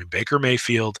playoffs. I mean, Baker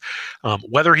Mayfield,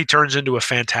 whether he turns into a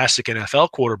fantastic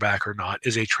NFL quarterback or not,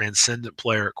 is a transcendent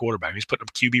player at quarterback. He's putting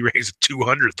up QB ratings of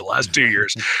 200 the last 2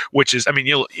 years, which is, I mean,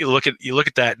 you look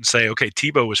at that and say, okay,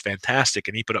 Tebow was fantastic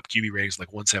and he put up QB ratings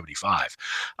like 175.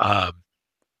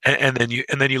 And then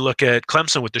you look at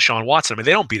Clemson with Deshaun Watson. I mean,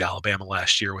 they don't beat Alabama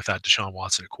last year without Deshaun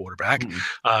Watson at quarterback.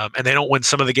 And they don't win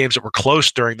some of the games that were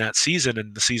close during that season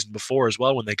and the season before as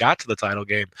well when they got to the title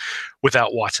game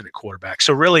without Watson at quarterback.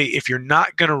 So really, if you're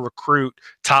not going to recruit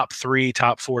top 3,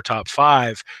 top 4, top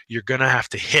 5, you're going to have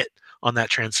to hit on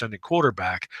that transcendent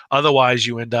quarterback. Otherwise,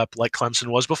 you end up like Clemson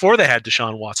was before they had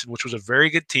Deshaun Watson, which was a very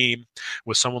good team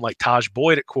with someone like Taj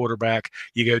Boyd at quarterback.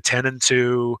 You go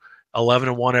 10-2,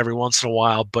 11-1 every once in a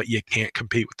while, but you can't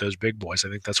compete with those big boys. I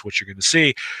think that's what you're going to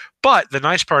see. But the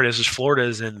nice part is Florida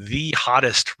is in the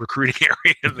hottest recruiting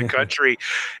area in the country.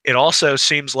 It also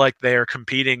seems like they are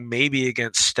competing maybe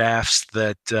against staffs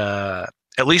that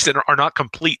at least are not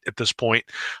complete at this point.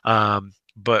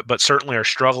 But certainly are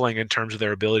struggling in terms of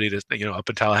their ability to, up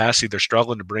in Tallahassee, they're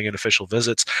struggling to bring in official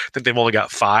visits. I think they've only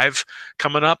got 5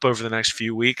 coming up over the next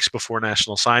few weeks before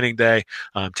National Signing Day.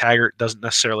 Taggart doesn't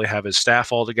necessarily have his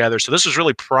staff all together. So this is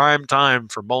really prime time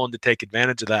for Mullen to take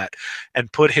advantage of that and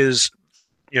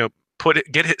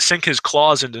sink his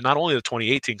claws into not only the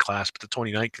 2018 class, but the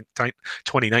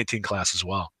 2019 class as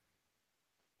well.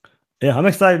 Yeah, I'm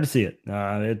excited to see it.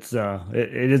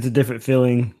 It is a different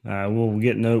feeling.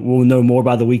 We'll know more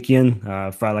by the weekend.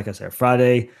 Like I said,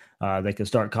 Friday, they can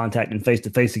start contacting face to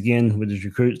face again with his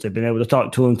recruits. They've been able to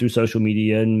talk to them through social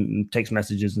media and text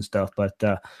messages and stuff. But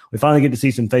we finally get to see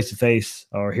some face to face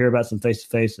or hear about some face to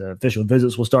face. Official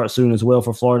visits will start soon as well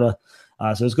for Florida.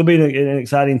 So it's going to be an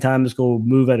exciting time. It's going to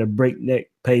move at a breakneck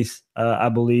pace, I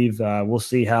believe. We'll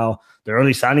see how the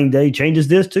early signing day changes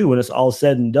this too when it's all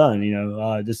said and done.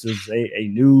 This is a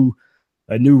new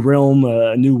realm,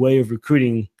 a new way of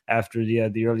recruiting after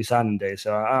the early signing day.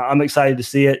 So I'm excited to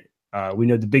see it. We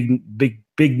know the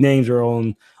big names are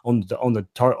on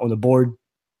the board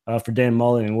for Dan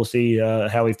Mullen, and we'll see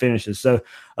how he finishes. So,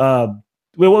 what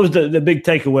was the big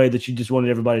takeaway that you just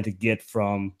wanted everybody to get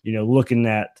from looking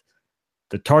at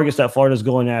the targets that Florida's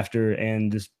going after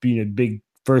and this being a big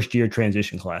first-year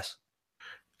transition class?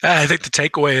 I think the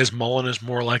takeaway is Mullen is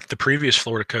more like the previous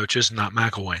Florida coaches, not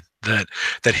McElwain. That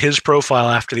his profile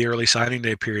after the early signing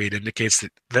day period indicates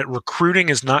that recruiting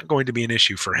is not going to be an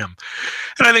issue for him.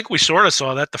 And I think we sort of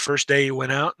saw that the first day he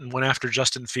went out and went after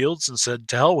Justin Fields and said,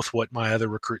 to hell with what my other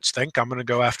recruits think. I'm going to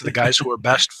go after the guys who are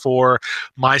best for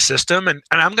my system, and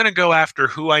I'm going to go after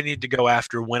who I need to go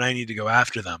after when I need to go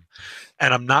after them.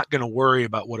 And I'm not going to worry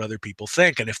about what other people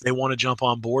think. And if they want to jump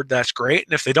on board, that's great.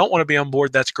 And if they don't want to be on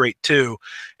board, that's great too.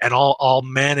 And I'll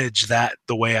manage that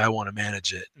the way I want to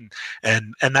manage it.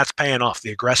 And that's paying off.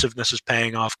 The aggressiveness is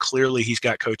paying off. Clearly, he's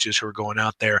got coaches who are going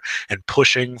out there and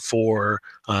pushing for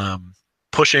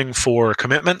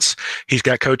commitments. He's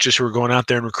got coaches who are going out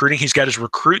there and recruiting. He's got his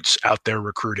recruits out there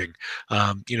recruiting.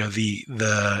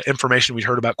 The information we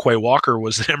heard about Quay Walker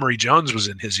was that Emory Jones was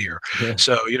in his ear. Yeah.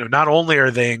 So, not only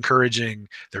are they encouraging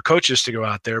their coaches to go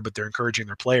out there, but they're encouraging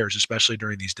their players, especially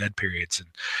during these dead periods. And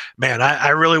man, I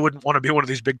really wouldn't want to be one of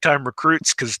these big time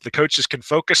recruits because the coaches can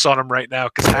focus on them right now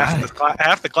because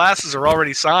half the classes are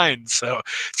already signed. So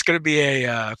it's going to be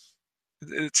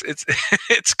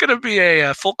it's going to be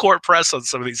a full court press on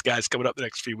some of these guys coming up the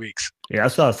next few weeks. Yeah,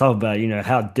 that's what I was talking about,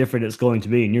 how different it's going to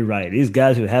be. And you're right. These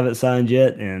guys who haven't signed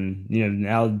yet and,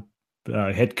 now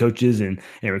head coaches and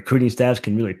recruiting staffs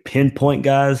can really pinpoint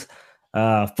guys.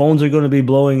 Phones are going to be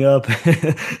blowing up.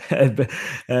 I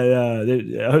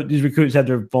hope these recruits have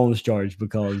their phones charged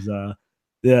because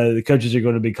the coaches are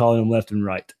going to be calling them left and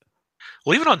right.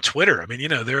 Well, even on Twitter, I mean,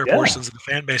 there are portions of the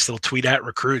fan base that'll tweet at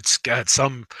recruits, got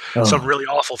some really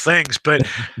awful things, but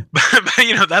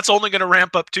that's only going to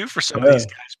ramp up too for some of these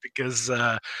guys because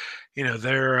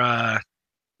they're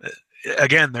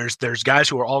again, there's guys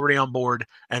who are already on board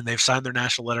and they've signed their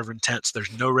national letter of intent. So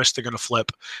there's no risk they're going to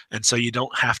flip, and so you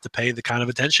don't have to pay the kind of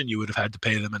attention you would have had to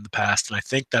pay them in the past. And I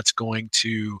think that's going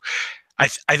to.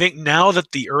 I think now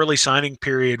that the early signing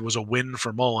period was a win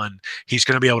for Mullen, he's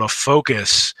going to be able to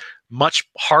focus much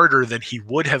harder than he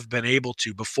would have been able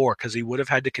to before, because he would have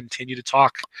had to continue to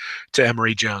talk to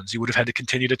Emory Jones. He would have had to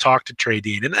continue to talk to Trey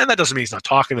Dean. And that doesn't mean he's not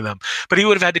talking to them, but he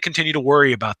would have had to continue to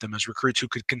worry about them as recruits who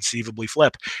could conceivably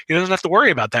flip. He doesn't have to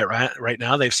worry about that right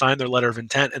now. They've signed their letter of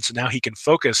intent, and so now he can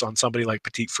focus on somebody like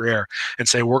Petit Frere and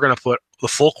say, we're going to put the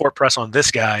full court press on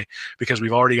this guy because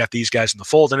we've already got these guys in the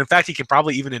fold. And in fact, he can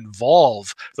probably even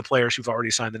involve the players who've already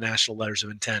signed the national letters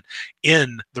of intent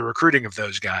in the recruiting of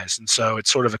those guys. And so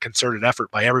it's sort of a concerted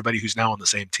effort by everybody who's now on the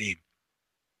same team.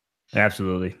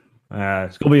 Absolutely.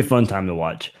 It's going to be a fun time to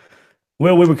watch.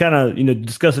 Well, we were kind of,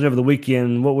 discussing over the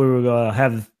weekend what we were going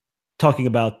to talking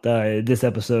about this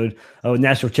episode.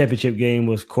 National championship game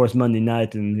was, of course, Monday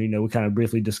night, and we kind of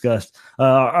briefly discussed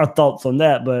our thoughts on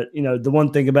that. But the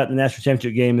one thing about the national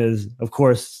championship game is, of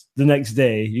course, the next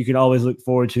day you can always look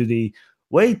forward to the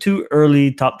way too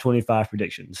early top 25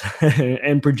 predictions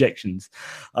and projections.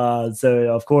 So,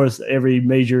 of course, every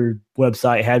major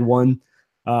website had one,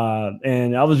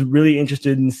 and I was really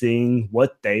interested in seeing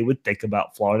what they would think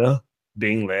about Florida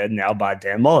being led now by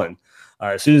Dan Mullen.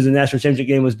 As soon as the national championship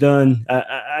game was done,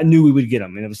 I knew we would get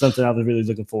them, and it was something I was really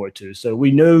looking forward to. So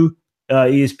we knew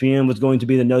ESPN was going to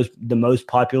be the most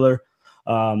popular,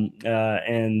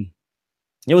 and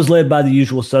it was led by the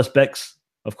usual suspects.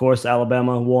 Of course,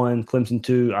 Alabama 1, Clemson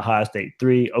 2, Ohio State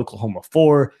 3, Oklahoma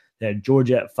 4. They had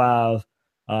Georgia at 5,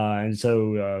 and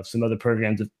so some other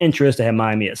programs of interest. They had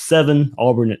Miami at 7,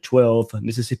 Auburn at 12,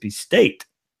 Mississippi State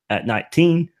at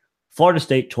 19, Florida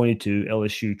State 22,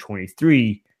 LSU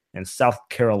 23. And South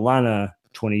Carolina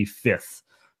 25th.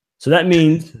 So that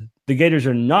means the Gators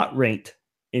are not ranked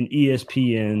in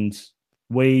ESPN's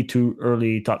way too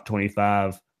early top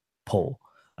 25 poll.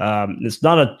 It's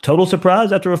not a total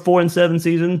surprise after a 4-7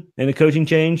 season and a coaching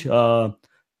change.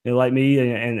 Like me,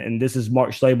 and this is Mark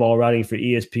Schlabach writing for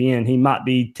ESPN, he might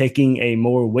be taking a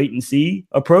more wait-and-see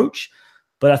approach.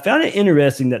 But I found it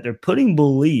interesting that they're putting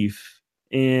belief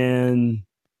in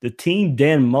the team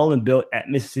Dan Mullen built at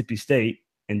Mississippi State,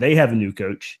 and they have a new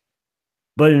coach,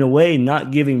 but in a way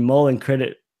not giving Mullen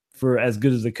credit for as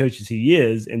good as the coach as he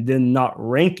is, and then not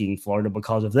ranking Florida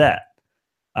because of that.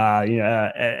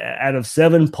 Out of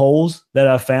 7 polls that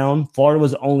I found, Florida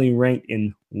was only ranked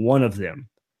in one of them,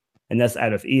 and that's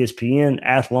out of ESPN,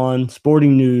 Athlon,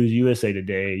 Sporting News, USA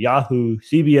Today, Yahoo,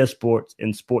 CBS Sports,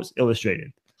 and Sports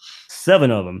Illustrated.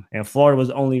 7 of them, and Florida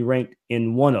was only ranked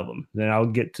in one of them. Then I'll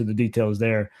get to the details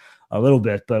there a little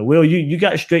bit, but Will, you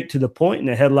got straight to the point in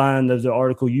the headline of the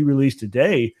article you released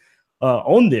today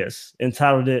on this,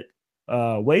 entitled it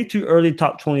 "Way Too Early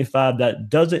Top 25 That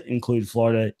Doesn't Include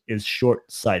Florida is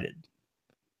Short-Sighted."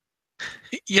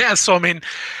 Yeah, so I mean,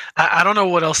 I don't know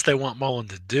what else they want Mullen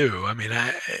to do. I mean,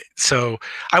 so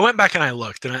I went back and I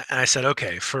looked, and I said,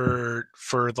 okay, for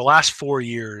the last 4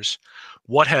 years,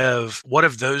 what have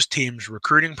those teams'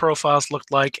 recruiting profiles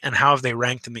looked like, and how have they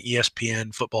ranked in the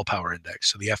ESPN Football Power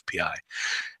Index, so the FPI?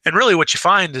 And really what you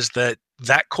find is that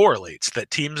correlates,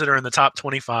 that teams that are in the top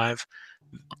 25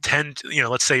 tend to,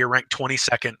 let's say you're ranked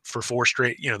 22nd for 4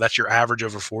 straight, that's your average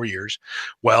over 4 years.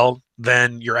 Well,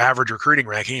 then your average recruiting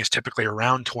ranking is typically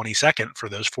around 22nd for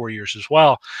those 4 years as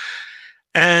well.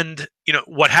 And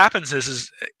what happens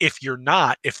is if your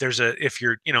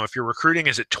recruiting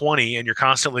is at 20 and you're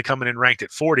constantly coming in ranked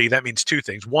at 40, that means 2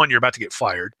 things. 1, you're about to get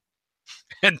fired.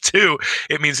 And 2,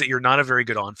 it means that you're not a very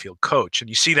good on-field coach. And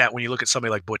you see that when you look at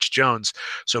somebody like Butch Jones.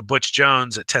 So Butch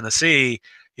Jones at Tennessee,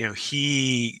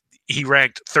 he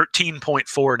ranked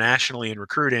 13.4 nationally in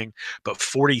recruiting, but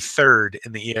 43rd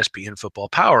in the ESPN Football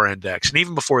Power Index. And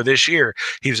even before this year,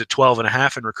 he was at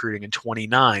 12.5 in recruiting and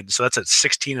 29. So that's a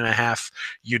 16.5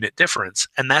 unit difference.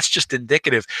 And that's just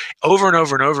indicative over and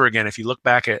over and over again. If you look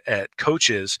back at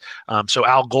coaches, so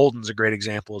Al Golden's a great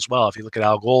example as well. If you look at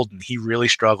Al Golden, he really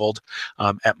struggled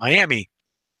at Miami.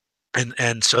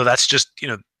 And so that's just,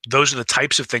 those are the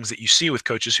types of things that you see with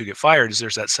coaches who get fired, is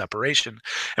there's that separation.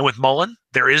 And with Mullen,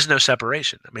 there is no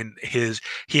separation. I mean,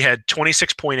 he had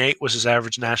 26.8 was his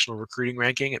average national recruiting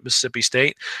ranking at Mississippi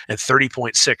State, and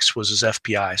 30.6 was his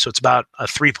FPI. So it's about a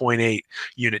 3.8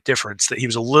 unit difference. That he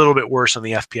was a little bit worse on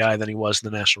the FPI than he was in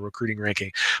the national recruiting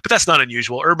ranking. But that's not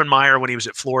unusual. Urban Meyer, when he was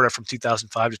at Florida from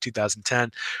 2005 to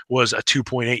 2010, was a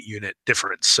 2.8 unit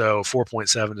difference. So 4.7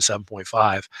 to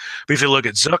 7.5. But if you look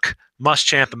at Zook,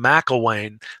 Muschamp, and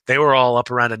McElwain, they were all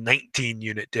up around a 19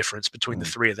 unit difference between the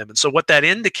three of them. And so what that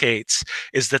indicates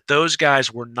is that those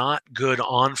guys were not good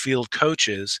on-field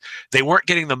coaches. They weren't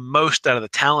getting the most out of the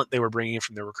talent they were bringing in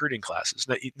from their recruiting classes.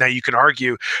 Now you can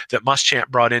argue that Muschamp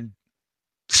brought in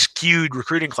skewed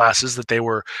recruiting classes, that they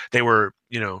were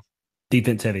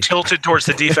defense heavy, tilted towards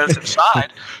the defensive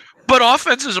side. But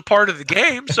offense is a part of the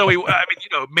game. So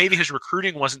maybe his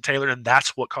recruiting wasn't tailored, and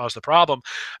that's what caused the problem.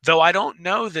 Though I don't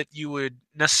know that you would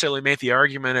necessarily make the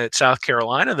argument at South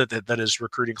Carolina that his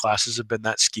recruiting classes have been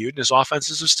that skewed, and his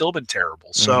offenses have still been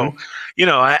terrible. So,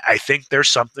 I think there's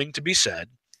something to be said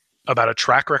about a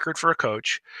track record for a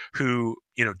coach who,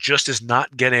 just is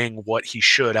not getting what he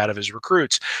should out of his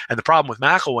recruits. And the problem with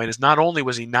McElwain is not only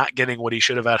was he not getting what he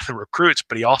should have out of the recruits,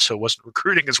 but he also wasn't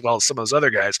recruiting as well as some of those other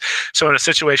guys. So in a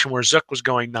situation where Zook was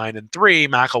going 9-3,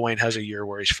 McElwain has a year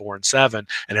where he's 4-7,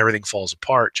 and everything falls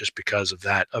apart just because of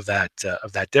that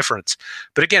difference.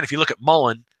 But again, if you look at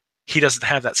Mullen, he doesn't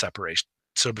have that separation.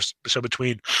 So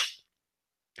between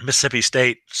Mississippi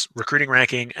State's recruiting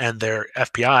ranking and their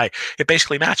FPI, it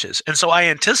basically matches. And so I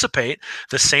anticipate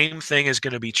the same thing is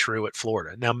going to be true at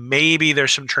Florida. Now, maybe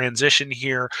there's some transition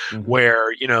here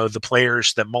where, the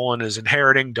players that Mullen is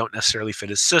inheriting don't necessarily fit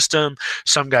his system.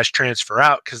 Some guys transfer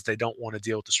out because they don't want to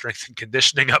deal with the strength and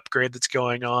conditioning upgrade that's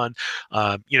going on.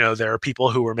 There are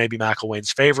people who are maybe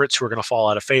McElwain's favorites who are going to fall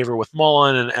out of favor with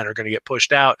Mullen and are going to get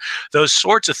pushed out, those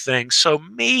sorts of things. So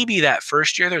maybe that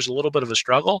first year there's a little bit of a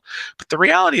struggle, but the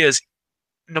reality is,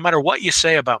 no matter what you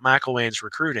say about McElwain's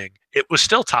recruiting, it was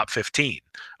still top 15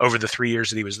 over the 3 years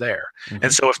that he was there.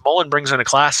 And so if Mullen brings in a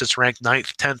class that's ranked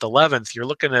 9th, 10th, 11th, you're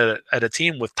looking at a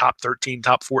team with top 13,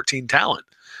 top 14 talent.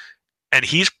 And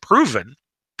he's proven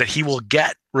that he will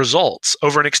get results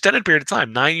over an extended period of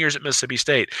time, 9 years at Mississippi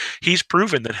State. He's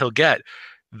proven that he'll get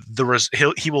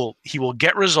he will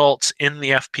get results in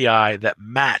the FPI that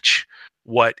match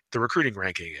what the recruiting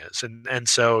ranking is. And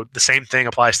so the same thing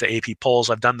applies to AP polls.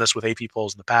 I've done this with AP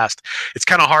polls in the past. It's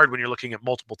kind of hard when you're looking at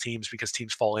multiple teams because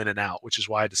teams fall in and out, which is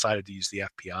why I decided to use the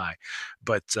FPI.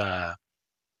 But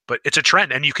it's a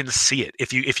trend, and you can see it.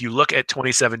 If you look at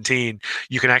 2017,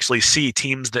 you can actually see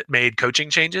teams that made coaching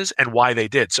changes and why they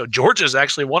did. So Georgia is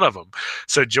actually one of them.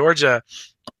 So Georgia,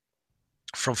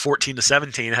 from 14 to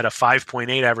 17, had a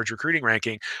 5.8 average recruiting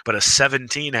ranking, but a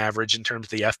 17 average in terms of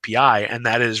the FPI, and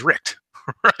that is Richt.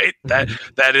 Right,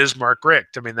 that is Mark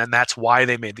Richt. I mean, then that's why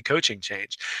they made the coaching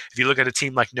change. If you look at a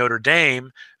team like Notre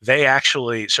Dame, they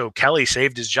actually, so Kelly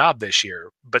saved his job this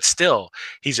year, but still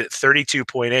he's at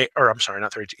 32.8, or I'm sorry,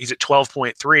 not 32. He's at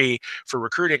 12.3 for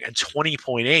recruiting and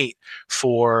 20.8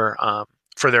 for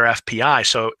their FPI.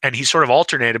 So, and he sort of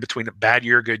alternated between a bad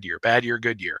year, good year, bad year,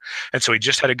 good year, and so he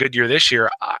just had a good year this year.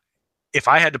 If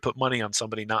I had to put money on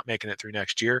somebody not making it through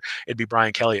next year, it'd be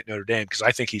Brian Kelly at Notre Dame, because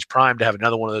I think he's primed to have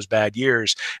another one of those bad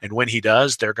years. And when he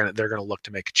does, they're gonna look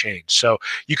to make a change. So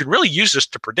you can really use this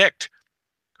to predict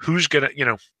who's gonna,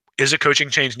 is a coaching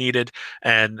change needed,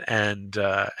 and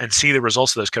see the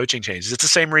results of those coaching changes. It's the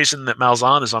same reason that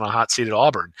Malzahn is on a hot seat at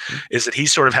Auburn, is that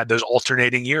he's sort of had those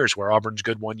alternating years where Auburn's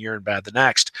good one year and bad the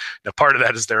next. Now, part of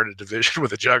that is they're in a division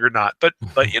with a juggernaut, but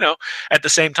at the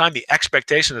same time, the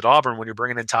expectation at Auburn when you're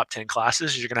bringing in top 10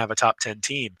 classes is you're going to have a top 10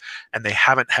 team, and they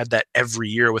haven't had that every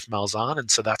year with Malzahn,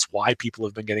 and so that's why people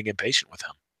have been getting impatient with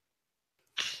him.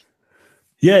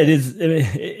 Yeah, it is. I mean,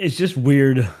 it's just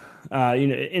weird.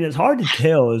 And it's hard to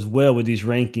tell as well with these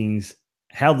rankings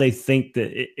how they think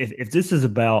that if this is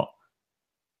about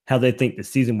how they think the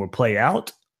season will play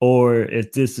out, or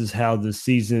if this is how the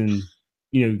season,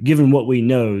 given what we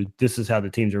know, this is how the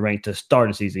teams are ranked to start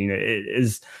a season.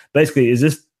 Is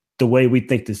this the way we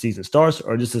think the season starts,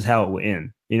 or this is how it will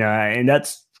end? And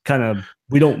that's kind of,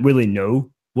 we don't really know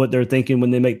what they're thinking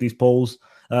when they make these polls.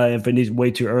 If it needs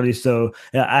way too early. So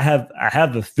I have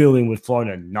a feeling with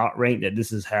Florida not ranked that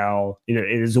this is how,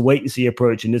 it is a wait and see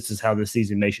approach, and this is how the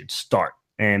season should start.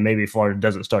 And maybe Florida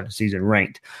doesn't start the season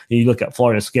ranked. And you look at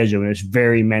Florida's schedule, and it's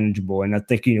very manageable. And I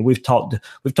think, we've talked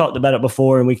about it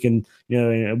before, and we can,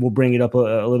 we'll bring it up a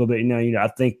little bit. I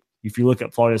think if you look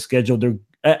at Florida's schedule, they're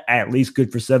at least good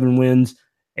for 7 wins.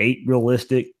 8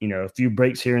 realistic, a few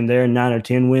breaks here and there, 9 or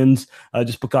 10 wins,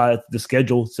 just because the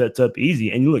schedule sets up easy.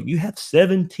 And look, you have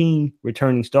 17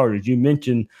 returning starters. You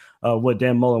mentioned what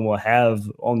Dan Mullen will have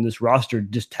on this roster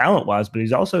just talent-wise, but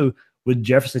he's also with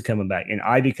Jefferson coming back and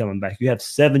Ivy coming back. You have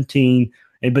 17,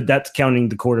 but that's counting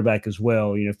the quarterback as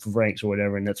well, for ranks or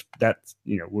whatever. And that's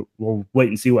we'll wait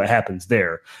and see what happens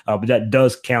there. But that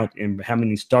does count in how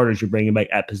many starters you're bringing back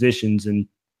at positions. And,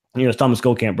 Thomas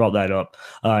Goldcamp brought that up.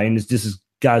 And this is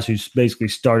guys who's basically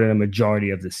started a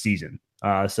majority of the season.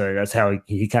 So that's how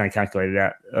he kind of calculated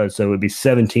that. So it would be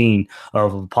 17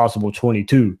 of a possible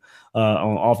 22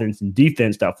 on offense and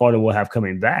defense that Florida will have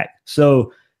coming back.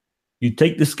 So you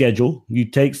take the schedule, you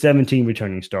take 17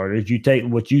 returning starters, you take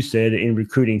what you said in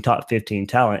recruiting top 15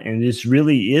 talent, and this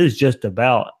really is just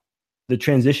about the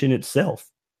transition itself.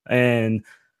 And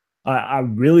I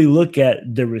really look at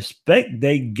the respect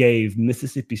they gave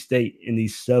Mississippi State in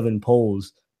these 7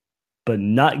 polls, but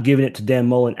not giving it to Dan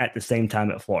Mullen at the same time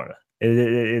at Florida.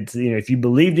 It's if you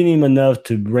believed in him enough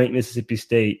to rank Mississippi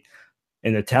State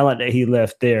and the talent that he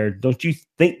left there, don't you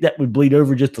think that would bleed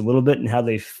over just a little bit in how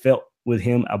they felt with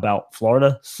him about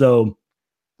Florida? So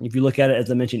if you look at it,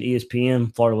 as I mentioned,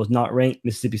 ESPN, Florida was not ranked.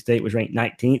 Mississippi State was ranked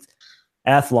 19th.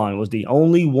 Athlon was the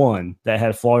only one that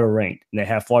had Florida ranked, and they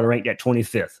had Florida ranked at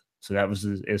 25th. So that was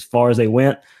as far as they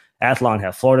went. Athlon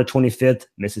had Florida 25th,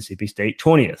 Mississippi State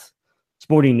 20th.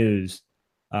 Sporting News,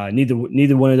 neither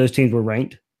one of those teams were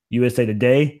ranked. USA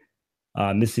Today,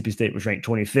 Mississippi State was ranked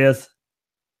 25th.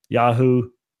 Yahoo,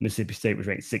 Mississippi State was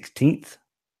ranked 16th.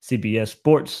 CBS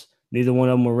Sports, neither one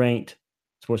of them were ranked.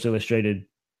 Sports Illustrated,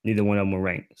 neither one of them were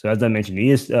ranked. So as I mentioned,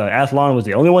 Athlon was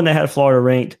the only one that had Florida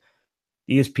ranked.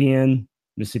 ESPN,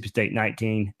 Mississippi State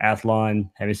 19. Athlon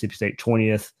had Mississippi State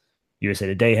 20th. USA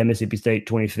Today had Mississippi State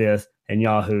 25th. And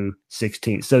Yahoo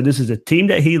 16th. So this is a team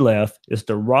that he left. It's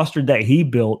the roster that he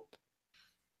built.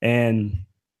 And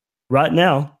right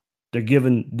now, they're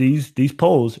giving these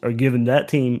polls are giving that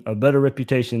team a better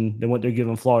reputation than what they're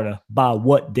giving Florida by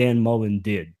what Dan Mullen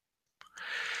did.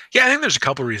 Yeah, I think there's a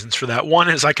couple reasons for that. One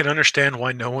is I can understand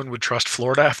why no one would trust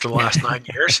Florida after the last 9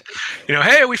 years.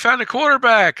 Hey, we found a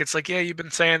quarterback. It's like, yeah, you've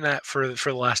been saying that for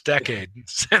the last decade.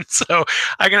 And so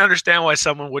I can understand why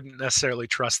someone wouldn't necessarily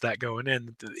trust that going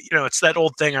in. It's that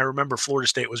old thing. I remember Florida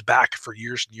State was back for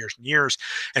years and years and years,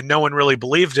 and no one really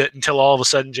believed it until all of a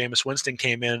sudden Jameis Winston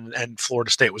came in and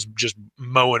Florida State was just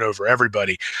mowing over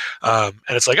everybody. And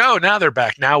it's like, oh, now they're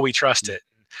back. Now we trust it.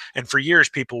 And for years,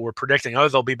 people were predicting, oh,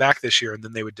 they'll be back this year, and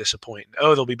then they would disappoint.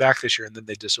 Oh, they'll be back this year, and then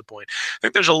they disappoint. I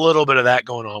think there's a little bit of that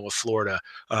going on with Florida.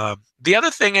 The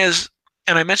other thing is,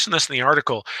 and I mentioned this in the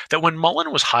article, that when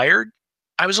Mullen was hired,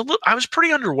 I was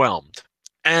pretty underwhelmed.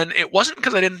 And it wasn't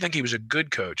because I didn't think he was a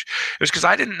good coach. It was because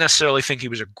I didn't necessarily think he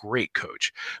was a great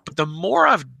coach. But the more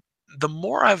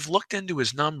I've looked into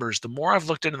his numbers, the more I've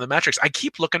looked into the metrics, I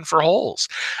keep looking for holes,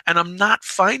 and I'm not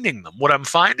finding them. What I'm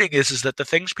finding is that the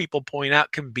things people point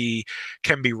out can be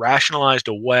rationalized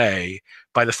away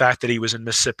by the fact that he was in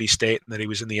Mississippi State and that he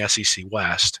was in the SEC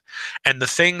West, and the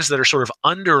things that are sort of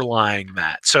underlying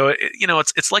that. So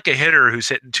it's like a hitter who's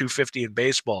hitting 250 in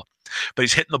baseball, but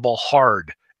he's hitting the ball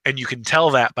hard. And you can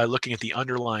tell that by looking at the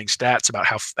underlying stats about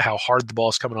how hard the ball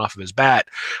is coming off of his bat,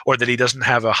 or that he doesn't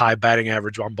have a high batting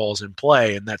average on balls in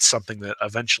play, and that's something that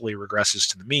eventually regresses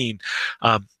to the mean.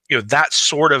 That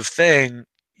sort of thing,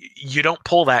 you don't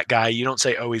pull that guy. You don't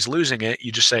say, oh, he's losing it.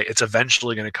 You just say it's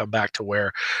eventually going to come back to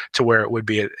where it would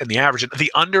be in the average. And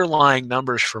the underlying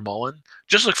numbers for Mullen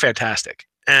just look fantastic.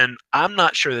 And I'm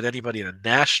not sure that anybody at a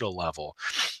national level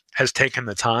has taken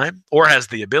the time or has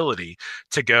the ability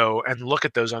to go and look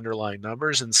at those underlying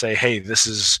numbers and say, hey, this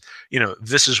is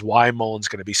why Mullen's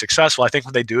going to be successful. I think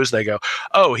what they do is they go,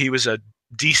 oh, he was a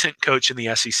decent coach in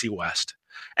the SEC West,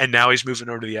 and now he's moving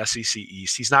over to the SEC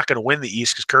East. He's not going to win the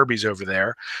East because Kirby's over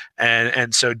there.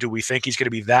 And so do we think he's going to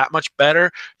be that much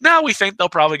better? No, we think they'll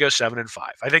probably go 7-5.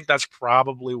 I think that's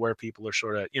probably where people are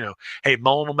sort of, hey,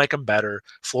 Mullen will make them better.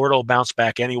 Florida will bounce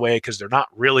back anyway because they're not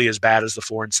really as bad as the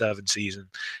 4-7 season.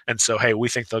 And so, hey, we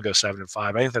think they'll go 7-5.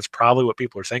 I think that's probably what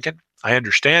people are thinking. I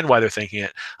understand why they're thinking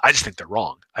it. I just think they're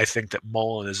wrong. I think that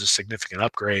Mullen is a significant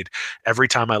upgrade. Every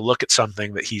time I look at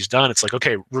something that he's done, it's like,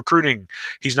 okay, recruiting,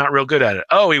 he's not real good at it.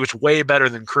 Oh, he was way better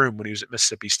than Kroom when he was at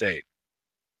Mississippi State.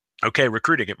 Okay,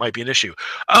 recruiting, it might be an issue.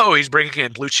 Oh, he's bringing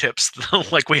in blue chips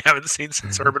like we haven't seen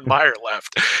since Urban Meyer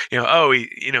left.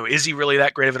 Is he really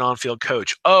that great of an on-field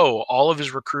coach? Oh, all of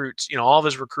his recruits, all of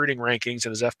his recruiting rankings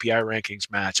and his FPI rankings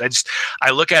match.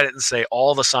 I look at it and say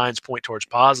all the signs point towards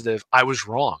positive. I was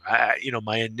wrong.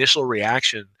 My initial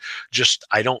reaction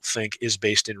I don't think is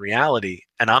based in reality.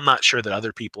 And I'm not sure that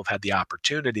other people have had the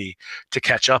opportunity to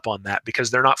catch up on that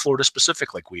because they're not Florida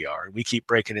specific like we are. And we keep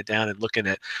breaking it down and looking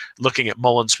at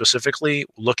Mullen specifically,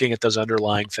 looking at those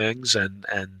underlying things and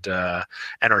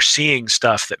are seeing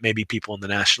stuff that maybe people in the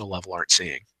national level aren't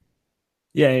seeing.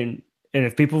 Yeah, and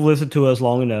if people listen to us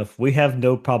long enough, we have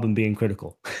no problem being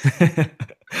critical.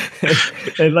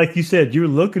 And like you said, you're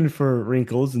looking for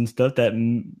wrinkles and stuff that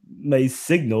may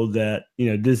signal that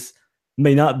this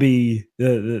may not be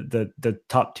the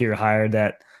top tier hire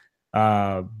that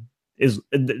is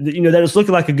that it's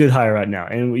looking like a good hire right now,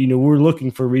 and we're looking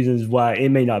for reasons why it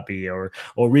may not be, or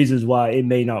reasons why it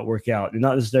may not work out, and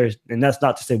not necessarily, and that's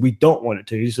not to say we don't want it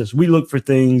to. It's just we look for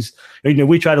things.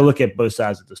 We try to look at both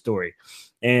sides of the story,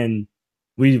 and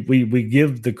we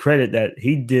give the credit that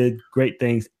he did great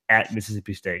things at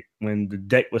Mississippi State when the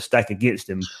deck was stacked against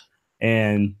him.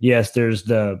 And yes, there's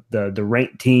the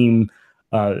ranked team,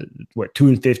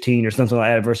 2-15 or something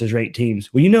like that versus ranked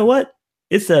teams. Well, you know what?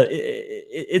 It's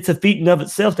a feat in of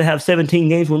itself to have 17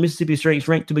 games where Mississippi State's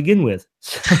ranked to begin with.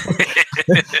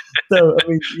 So I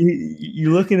mean,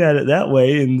 you're looking at it that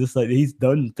way, and just like he's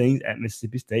done things at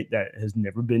Mississippi State that has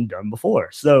never been done before.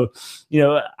 So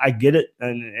I get it,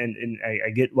 and I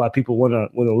get why people want to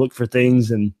look for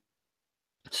things and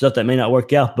stuff that may not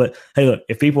work out. But hey, look,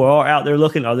 if people are out there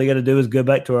looking, all they got to do is go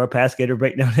back to our past Gator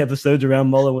Breakdown episodes around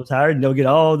Mullen was hired, and they'll get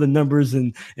all the numbers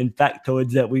and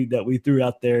factoids that we threw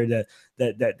out there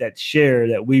that share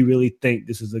that we really think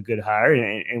this is a good hire,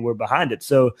 and we're behind it.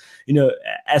 So,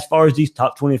 as far as these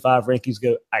top 25 rankings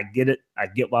go, I get it. I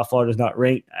get why Florida's not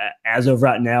ranked. As of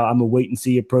right now, I'm a wait and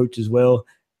see approach as well.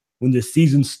 When the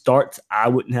season starts, I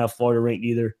wouldn't have Florida ranked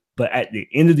either. But at the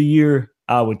end of the year,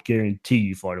 I would guarantee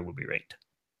you Florida will be ranked.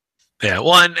 Yeah,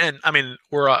 well, and I mean,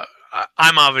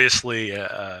 I'm obviously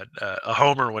a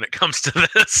homer when it comes to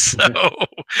this,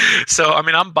 so I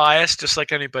mean, I'm biased just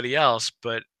like anybody else,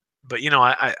 but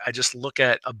I just look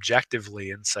at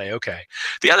objectively and say, okay.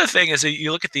 The other thing is that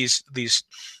you look at these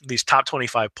top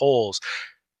 25 polls.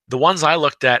 The ones I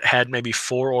looked at had maybe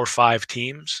 4 or 5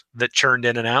 teams that churned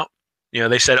in and out.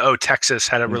 They said, "Oh, Texas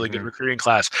had a really good recruiting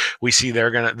class. We see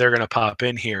they're gonna pop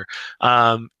in here."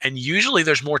 And usually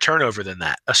there's more turnover than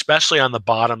that, especially on the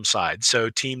bottom side. So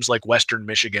teams like Western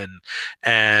Michigan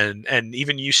and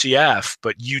even UCF,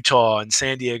 but Utah and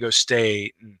San Diego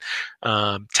State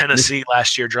and Tennessee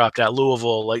last year dropped out.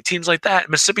 Louisville, like teams like that.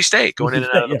 Mississippi State going in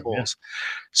and out of the polls. Yeah.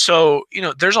 So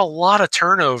there's a lot of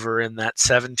turnover in that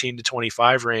 17 to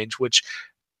 25 range, which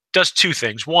does 2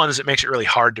 things. One is it makes it really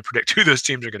hard to predict who those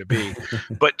teams are going to be.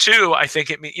 But 2, I think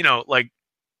it means, like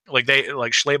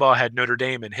Schleybaugh had Notre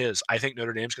Dame in his. I think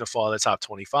Notre Dame's going to fall in the top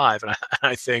 25, and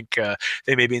I think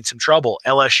they may be in some trouble.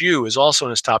 LSU is also in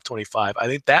his top 25. I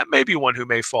think that may be one who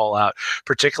may fall out,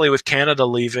 particularly with Canada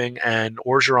leaving and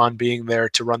Orgeron being there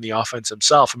to run the offense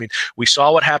himself. I mean, we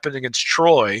saw what happened against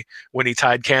Troy when he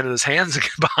tied Canada's hands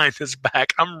behind his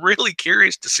back. I'm really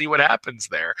curious to see what happens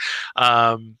there.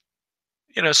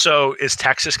 So is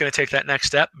Texas going to take that next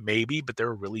step? Maybe, but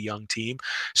they're a really young team.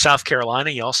 South Carolina,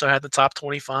 you also had the top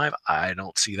 25. I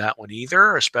don't see that one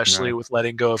either, especially with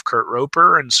letting go of Kurt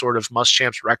Roper and sort of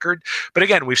Muschamp's record. But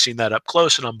again, we've seen that up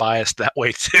close, and I'm biased that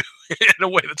way too, in a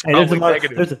way that's probably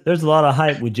negative. There's a lot of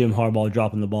hype with Jim Harbaugh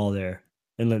dropping the ball there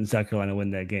and letting South Carolina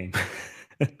win that game.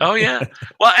 Oh, yeah.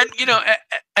 Well, and,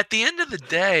 at the end of the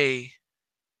day,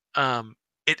 I'm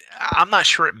not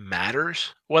sure it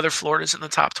matters whether Florida's in the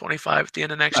top 25 at the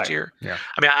end of next year. Yeah.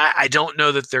 I mean, I don't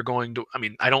know that they're going to. I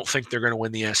mean, I don't think they're going to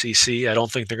win the SEC. I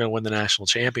don't think they're going to win the national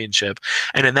championship.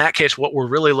 And in that case, what we're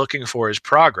really looking for is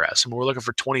progress. And we're looking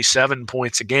for 27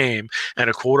 points a game and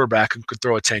a quarterback who could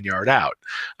throw a 10-yard out.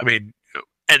 I mean,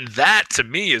 and that to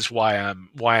me is why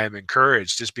I'm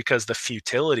encouraged, is because the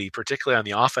futility, particularly on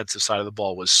the offensive side of the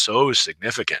ball, was so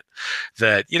significant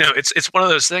that it's one of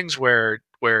those things where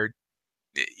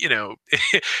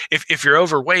if you're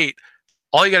overweight,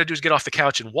 all you got to do is get off the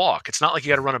couch and walk. It's not like you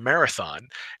got to run a marathon.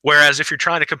 Whereas if you're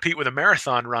trying to compete with a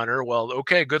marathon runner, well,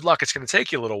 okay, good luck. It's going to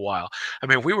take you a little while. I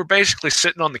mean, we were basically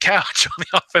sitting on the couch on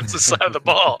the offensive side of the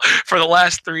ball for the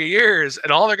last 3 years,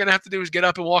 and all they're going to have to do is get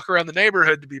up and walk around the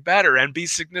neighborhood to be better and be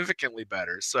significantly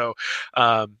better. So,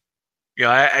 I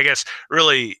guess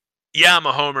really Yeah, I'm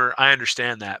a homer. I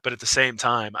understand that. But at the same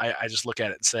time, I just look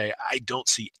at it and say, I don't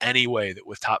see any way that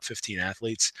with top 15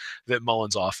 athletes that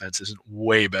Mullen's offense isn't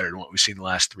way better than what we've seen the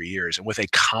last 3 years. And with a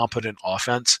competent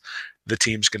offense, the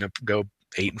team's going to go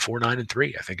 8-4,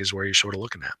 9-3, I think is where you're sort of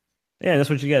looking at. Yeah, that's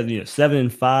what you got.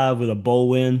 7-5 with a bowl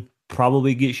win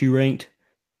probably gets you ranked.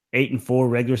 8-4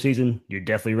 regular season, you're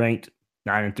definitely ranked.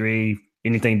 9-3,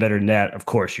 anything better than that, of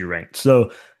course you're ranked.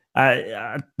 So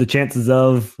the chances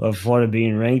of Florida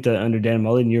being ranked under Dan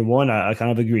Mullen in year one, I kind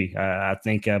of agree. I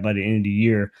think by the end of the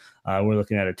year, we're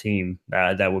looking at a team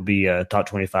that would be a top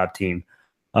 25 team.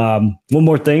 One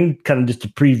more thing, kind of just to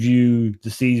preview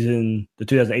the season, the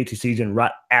 2018 season,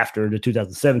 right after the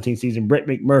 2017 season. Brett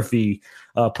McMurphy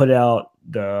put out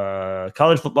the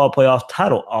college football playoff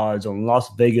title odds on Las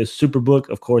Vegas Superbook.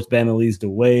 Of course, Bama leads the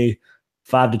way,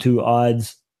 5-2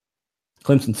 odds.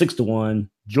 Clemson 6-1,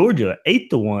 Georgia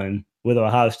 8-1, with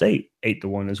Ohio State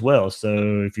 8-1 as well.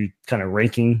 So if you're kind of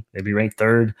ranking, they'd be ranked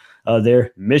third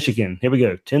there. Michigan, here we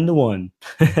go, 10-1.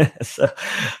 So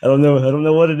I don't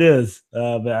know what it is,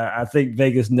 but I think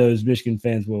Vegas knows Michigan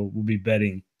fans will be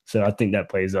betting. So I think that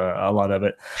plays a lot of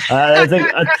it. I think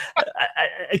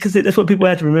because that's what people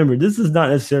have to remember. This is not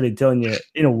necessarily telling you,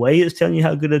 in a way, it's telling you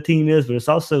how good a team is, but it's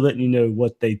also letting you know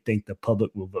what they think the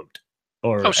public will vote.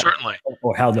 Certainly.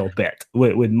 Or how they'll bet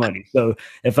with money. So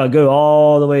if I go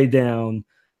all the way down,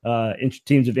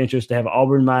 teams of interest to have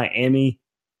Auburn, Miami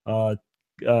at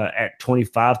 25-1,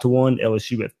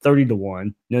 LSU at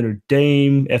 30-1, Notre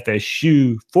Dame,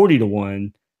 FSU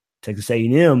 40-1, Texas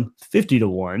A&M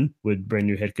 50-1 with brand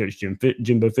new head coach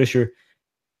Jimbo Fisher,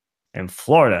 and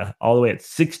Florida all the way at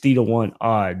 60-1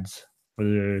 odds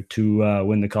to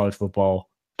win the college football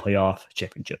playoff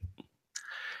championship.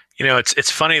 It's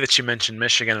funny that you mentioned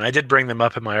Michigan, and I did bring them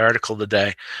up in my article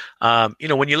today. When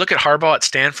you look at Harbaugh at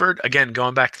Stanford, again,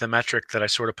 going back to the metric that I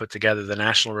sort of put together, the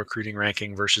national recruiting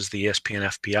ranking versus the ESPN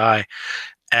FPI,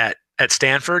 at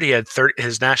Stanford, he had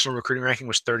his national recruiting ranking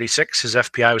was 36, his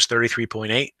FPI was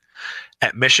 33.8.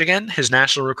 At Michigan, his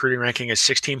national recruiting ranking is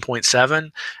 16.7,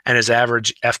 and his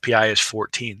average FPI is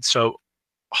 14. So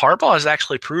Harbaugh is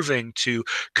actually proving to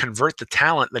convert the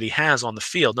talent that he has on the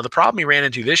field. Now, the problem he ran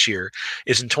into this year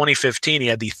is in 2015, he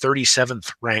had the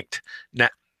 37th ranked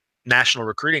national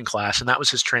recruiting class, and that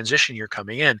was his transition year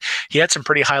coming in. He had some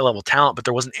pretty high-level talent, but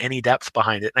there wasn't any depth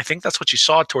behind it. And I think that's what you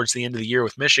saw towards the end of the year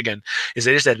with Michigan, is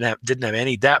they just didn't have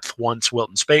any depth once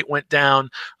Wilton Speight went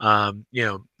down. John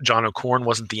O'Korn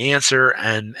wasn't the answer,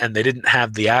 and they didn't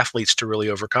have the athletes to really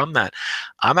overcome that.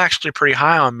 I'm actually pretty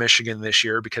high on Michigan this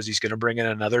year because he's going to bring in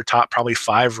another top probably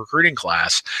 5 recruiting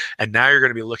class, and now you're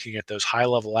going to be looking at those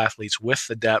high-level athletes with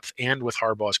the depth and with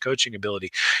Harbaugh's coaching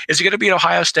ability. Is he going to beat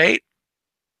Ohio State?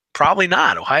 Probably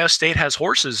not. Ohio State has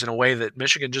horses in a way that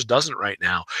Michigan just doesn't right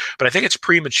now. But I think it's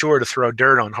premature to throw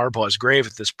dirt on Harbaugh's grave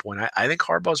at this point. I think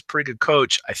Harbaugh's a pretty good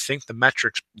coach. I think the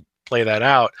metrics play that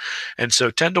out. And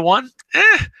so 10-1,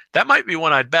 that might be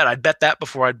one I'd bet. I'd bet that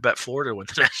before I'd bet Florida win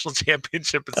the national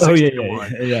championship at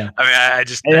 60-1. Yeah. I mean, I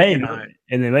just and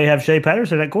they may have Shea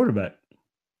Patterson at quarterback.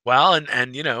 Well,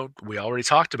 and we already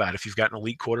talked about if you've got an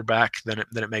elite quarterback, then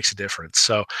it makes a difference.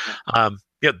 So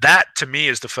that to me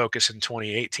is the focus in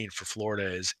 2018 for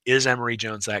Florida is Emory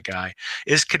Jones that guy?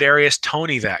 Is Kadarius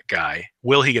Toney that guy?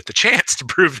 Will he get the chance to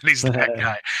prove that he's that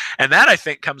guy? And that, I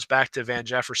think, comes back to Van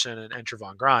Jefferson and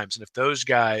Trevon Grimes. And if those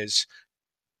guys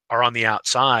are on the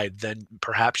outside, then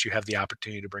perhaps you have the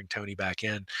opportunity to bring Toney back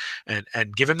in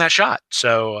and give him that shot.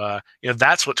 So,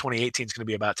 that's what 2018 is going to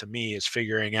be about to me, is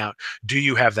figuring out, do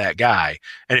you have that guy?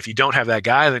 And if you don't have that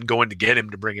guy, then go in to get him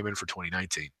to bring him in for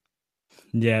 2019.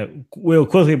 Yeah. Real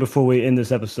quickly before we end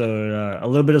this episode, a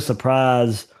little bit of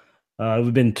surprise. It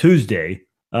would been Tuesday,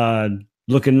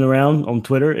 looking around on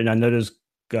Twitter, and I noticed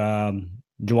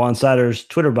Juwan Sider's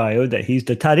Twitter bio that he's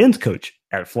the tight ends coach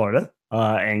at Florida.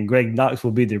 And Greg Knox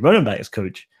will be the running backs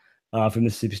coach for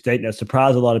Mississippi State. And that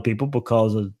surprised a lot of people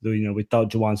because we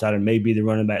thought Juwan Sider may be the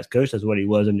running backs coach. That's what he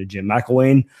was under Jim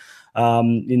McElwain. A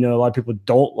lot of people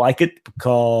don't like it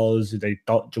because they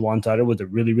thought Juwan Sider was a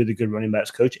really, really good running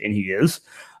backs coach, and he is.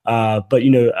 But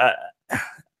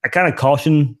I kind of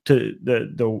caution to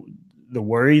the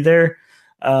worry there.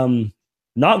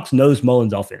 Knox knows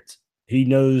Mullen's offense. He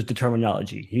knows the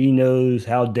terminology. He knows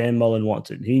how Dan Mullen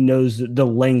wants it. He knows the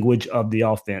language of the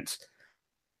offense.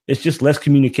 It's just less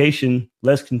communication,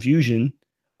 less confusion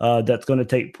that's going to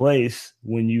take place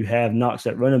when you have Knox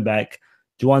at running back.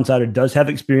 Juwan Sider does have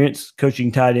experience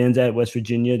coaching tight ends at West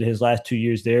Virginia his last 2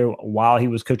 years there while he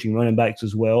was coaching running backs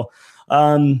as well.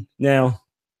 Now,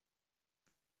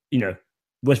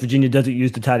 West Virginia doesn't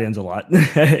use the tight ends a lot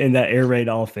in that air raid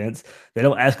offense. They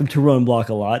don't ask them to run block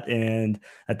a lot, and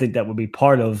I think that would be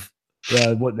part of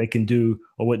what they can do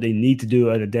or what they need to do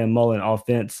at a Dan Mullen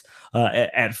offense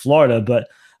at Florida. But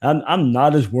I'm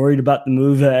not as worried about the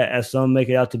move as some make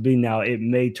it out to be. Now, it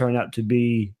may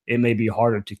be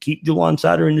harder to keep Ja'Juan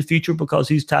Seider in the future because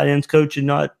he's tight ends coach and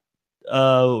not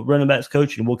running backs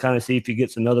coach, and we'll kind of see if he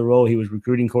gets another role. He was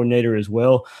recruiting coordinator as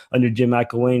well under Jim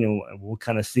McElwain, and we'll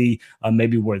kind of see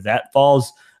maybe where that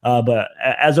falls. But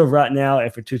as of right now,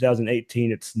 and for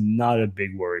 2018, it's not a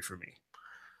big worry for me.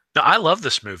 No, I love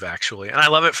this move actually, and I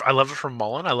love it. I love it for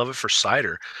Mullen. I love it for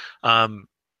Seider.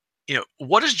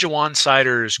 What is Ja'Juan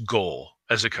Seider's goal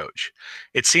as a coach?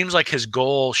 It seems like his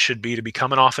goal should be to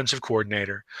become an offensive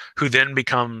coordinator who then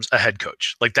becomes a head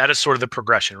coach. Like that is sort of the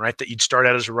progression, right? That you'd start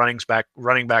out as a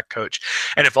running back coach.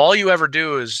 And if all you ever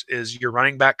do is you're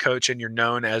running back coach and you're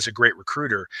known as a great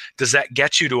recruiter, does that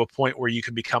get you to a point where you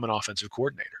can become an offensive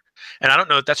coordinator? And I don't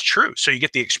know if that's true. So you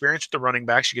get the experience with the running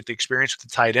backs, you get the experience with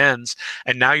the tight ends,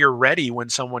 and now you're ready when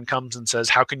someone comes and says,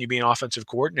 "How can you be an offensive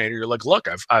coordinator?" You're like, "Look,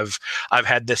 I've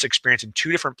had this experience in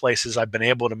 2 different places. I've been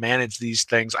able to manage these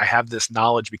things. I have this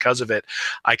knowledge because of it.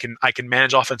 I can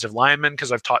manage offensive linemen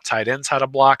because I've taught tight ends how to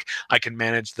block. I can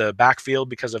manage the backfield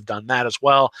because I've done that as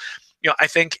well." I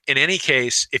think in any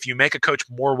case, if you make a coach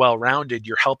more well-rounded,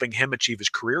 you're helping him achieve his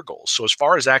career goals. So as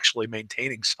far as actually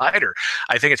maintaining Seider,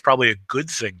 I think it's probably a good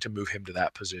thing to move him to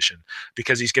that position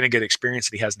because he's going to get experience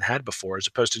that he hasn't had before, as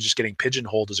opposed to just getting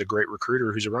pigeonholed as a great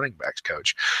recruiter who's a running backs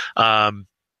coach.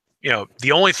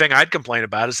 The only thing I'd complain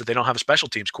about is that they don't have a special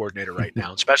teams coordinator right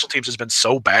now. And special teams has been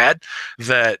so bad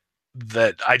that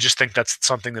I just think that's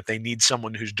something that they need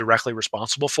someone who's directly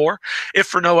responsible for, if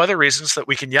for no other reasons that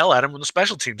we can yell at them when the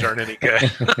special teams aren't any good,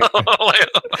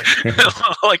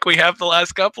 like we have the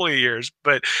last couple of years.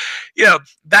 But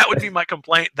that would be my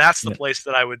complaint. That's the place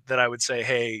that I would say,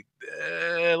 hey,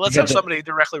 let's have somebody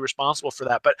directly responsible for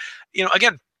that. But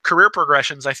again, career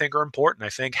progressions, I think, are important. I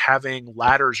think having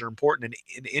ladders are important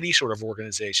in any sort of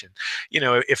organization.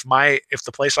 If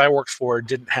the place I worked for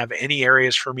didn't have any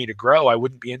areas for me to grow, I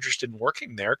wouldn't be interested in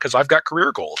working there because I've got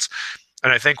career goals.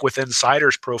 And I think within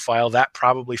Seider's profile, that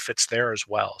probably fits there as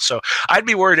well. So I'd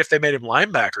be worried if they made him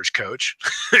linebackers coach,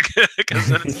 because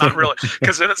then it's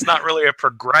not really a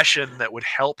progression that would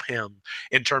help him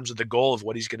in terms of the goal of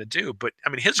what he's going to do. But I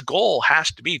mean, his goal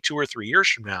has to be 2 or 3 years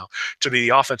from now to be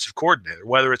the offensive coordinator,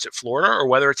 whether it's at Florida or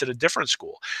whether it's at a different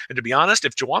school. And to be honest,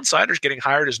 if Ja'Juan Seider's getting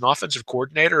hired as an offensive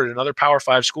coordinator at another Power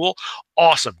 5 school,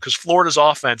 awesome, because Florida's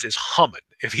offense is humming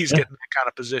if he's getting that kind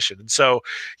of position. And so,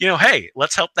 hey,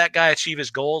 let's help that guy achieve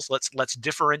his goals. Let's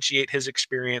differentiate his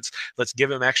experience. Let's give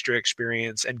him extra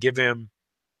experience and give him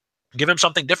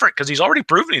something different, because he's already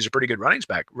proven he's a pretty good running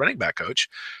back coach.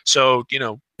 So,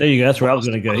 there you go. That's where I was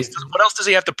going to go. What else does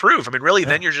he have to prove? I mean, really,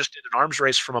 then you're just in an arms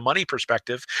race from a money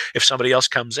perspective if somebody else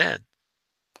comes in.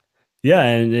 Yeah,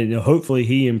 and hopefully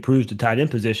he improves the tight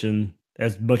end position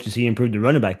as much as he improved the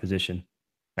running back position.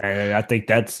 And I think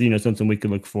that's something we could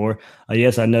look for.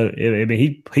 Yes, I know. I mean,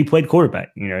 he played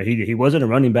quarterback. He wasn't a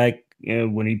running back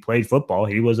when he played football.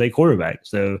 He was a quarterback.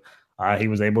 So he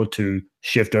was able to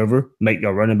shift over, make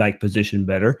the running back position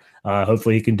better.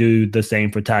 Hopefully he can do the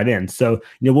same for tight ends. So,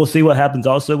 we'll see what happens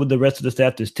also with the rest of the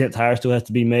staff. This 10th hire still has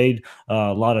to be made.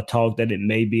 A lot of talk that it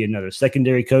may be another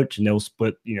secondary coach, and they'll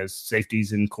split,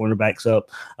 safeties and cornerbacks up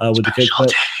with the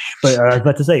coach. But I was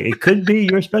about to say, it could be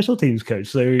your special teams coach.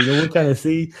 So, we'll kind of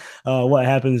see what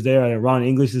happens there. Ron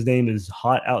English's name is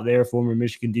hot out there, former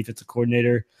Michigan defensive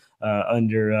coordinator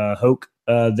under Hoke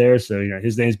there. So,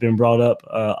 his name's been brought up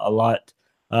a lot.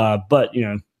 But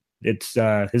it's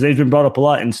his name's been brought up a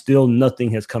lot, and still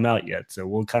nothing has come out yet. So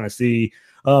we'll kind of see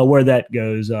where that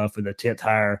goes for the 10th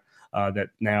hire that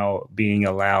now being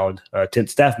allowed, 10th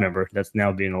staff member that's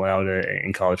now being allowed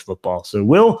in college football. So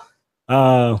Will,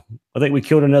 I think we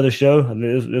killed another show.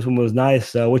 This one was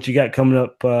nice. What you got coming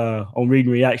up on Read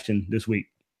and Reaction this week?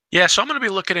 Yeah, so I'm going to be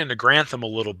looking into Grantham a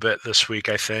little bit this week,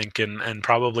 I think, and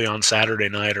probably on Saturday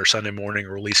night or Sunday morning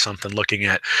release something looking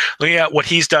at what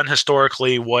he's done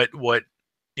historically, what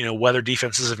whether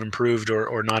defenses have improved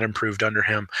or not improved under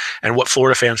him, and what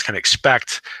Florida fans can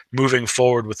expect moving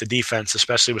forward with the defense,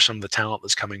 especially with some of the talent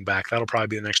that's coming back. That'll probably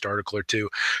be the next article or two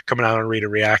coming out on Read a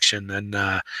Reaction. And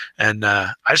I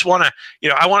just want to,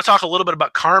 I want to talk a little bit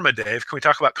about karma, Dave. Can we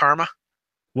talk about karma?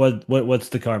 What's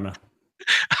the karma?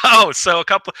 Oh, so a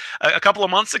couple of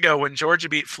months ago when Georgia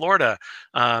beat Florida,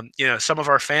 some of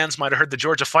our fans might have heard the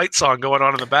Georgia fight song going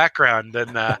on in the background,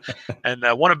 and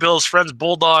one of Bill's friends,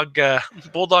 Bulldog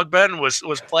Ben,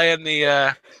 was playing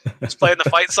the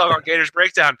fight song on Gators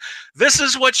Breakdown. This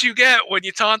is what you get when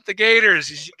you taunt the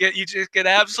Gators. You just get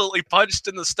absolutely punched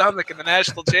in the stomach in the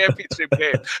national championship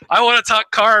game. I want to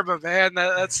talk karma, man.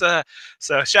 That's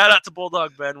so shout out to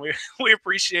Bulldog Ben. We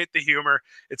appreciate the humor.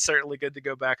 It's certainly good to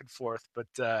go back and forth, but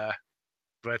don't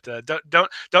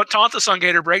taunt us on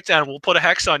Gator Breakdown. We'll put a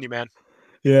hex on you, man.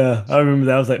 Yeah, I remember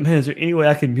that. I was like, man, is there any way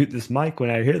I can mute this mic when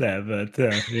I hear that? But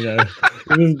there's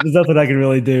nothing I can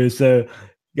really do. So,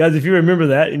 guys, if you remember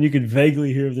that and you could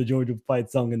vaguely hear the Georgia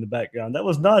fight song in the background, that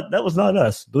was not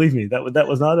us. Believe me, that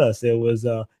was not us. It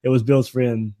was Bill's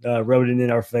friend rubbing it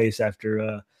in our face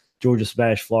after Georgia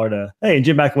smashed Florida. Hey, and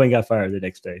Jim McElwain got fired the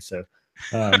next day. So.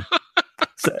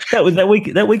 So that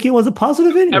weekend was a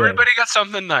positive anyway. Everybody got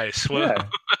something nice. Yeah.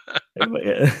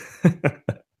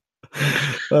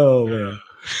 Oh man,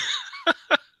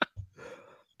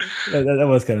 that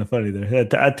was kind of funny there.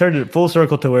 I turned it full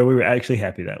circle to where we were actually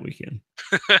happy that weekend.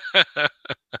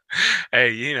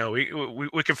 Hey,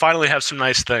 we can finally have some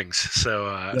nice things.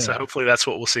 So so hopefully that's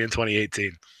what we'll see in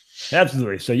 2018.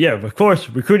 Absolutely. So yeah, of course,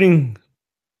 recruiting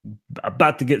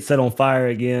about to get set on fire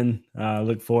again.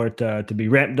 Look for it to be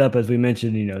ramped up, as we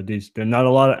mentioned. There are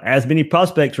not as many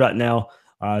prospects right now,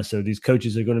 so these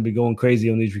coaches are going to be going crazy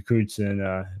on these recruits. And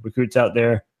recruits out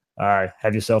there,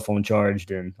 have your cell phone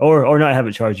charged or not have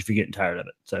it charged if you're getting tired of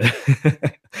it. So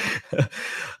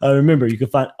remember, you can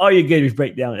find all your Gators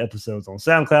Breakdown episodes on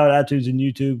SoundCloud, iTunes, and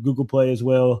YouTube, Google Play as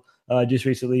well. Just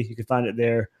recently, you can find it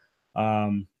there,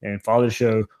 and follow the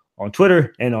show on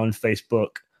Twitter and on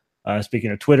Facebook. Speaking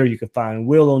of Twitter, you can find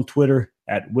Will on Twitter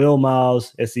at Will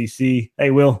Miles SEC. Hey,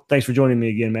 Will, thanks for joining me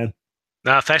again, man.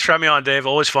 Thanks for having me on, Dave.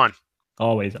 Always fun.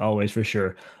 Always, for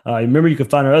sure. Remember, you can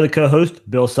find our other co-host,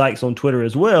 Bill Sykes, on Twitter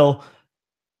as well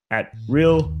at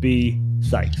Real B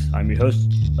Sykes. I'm your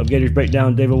host of Gators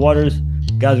Breakdown, David Waters.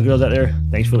 Guys and girls out there,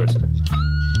 thanks for listening.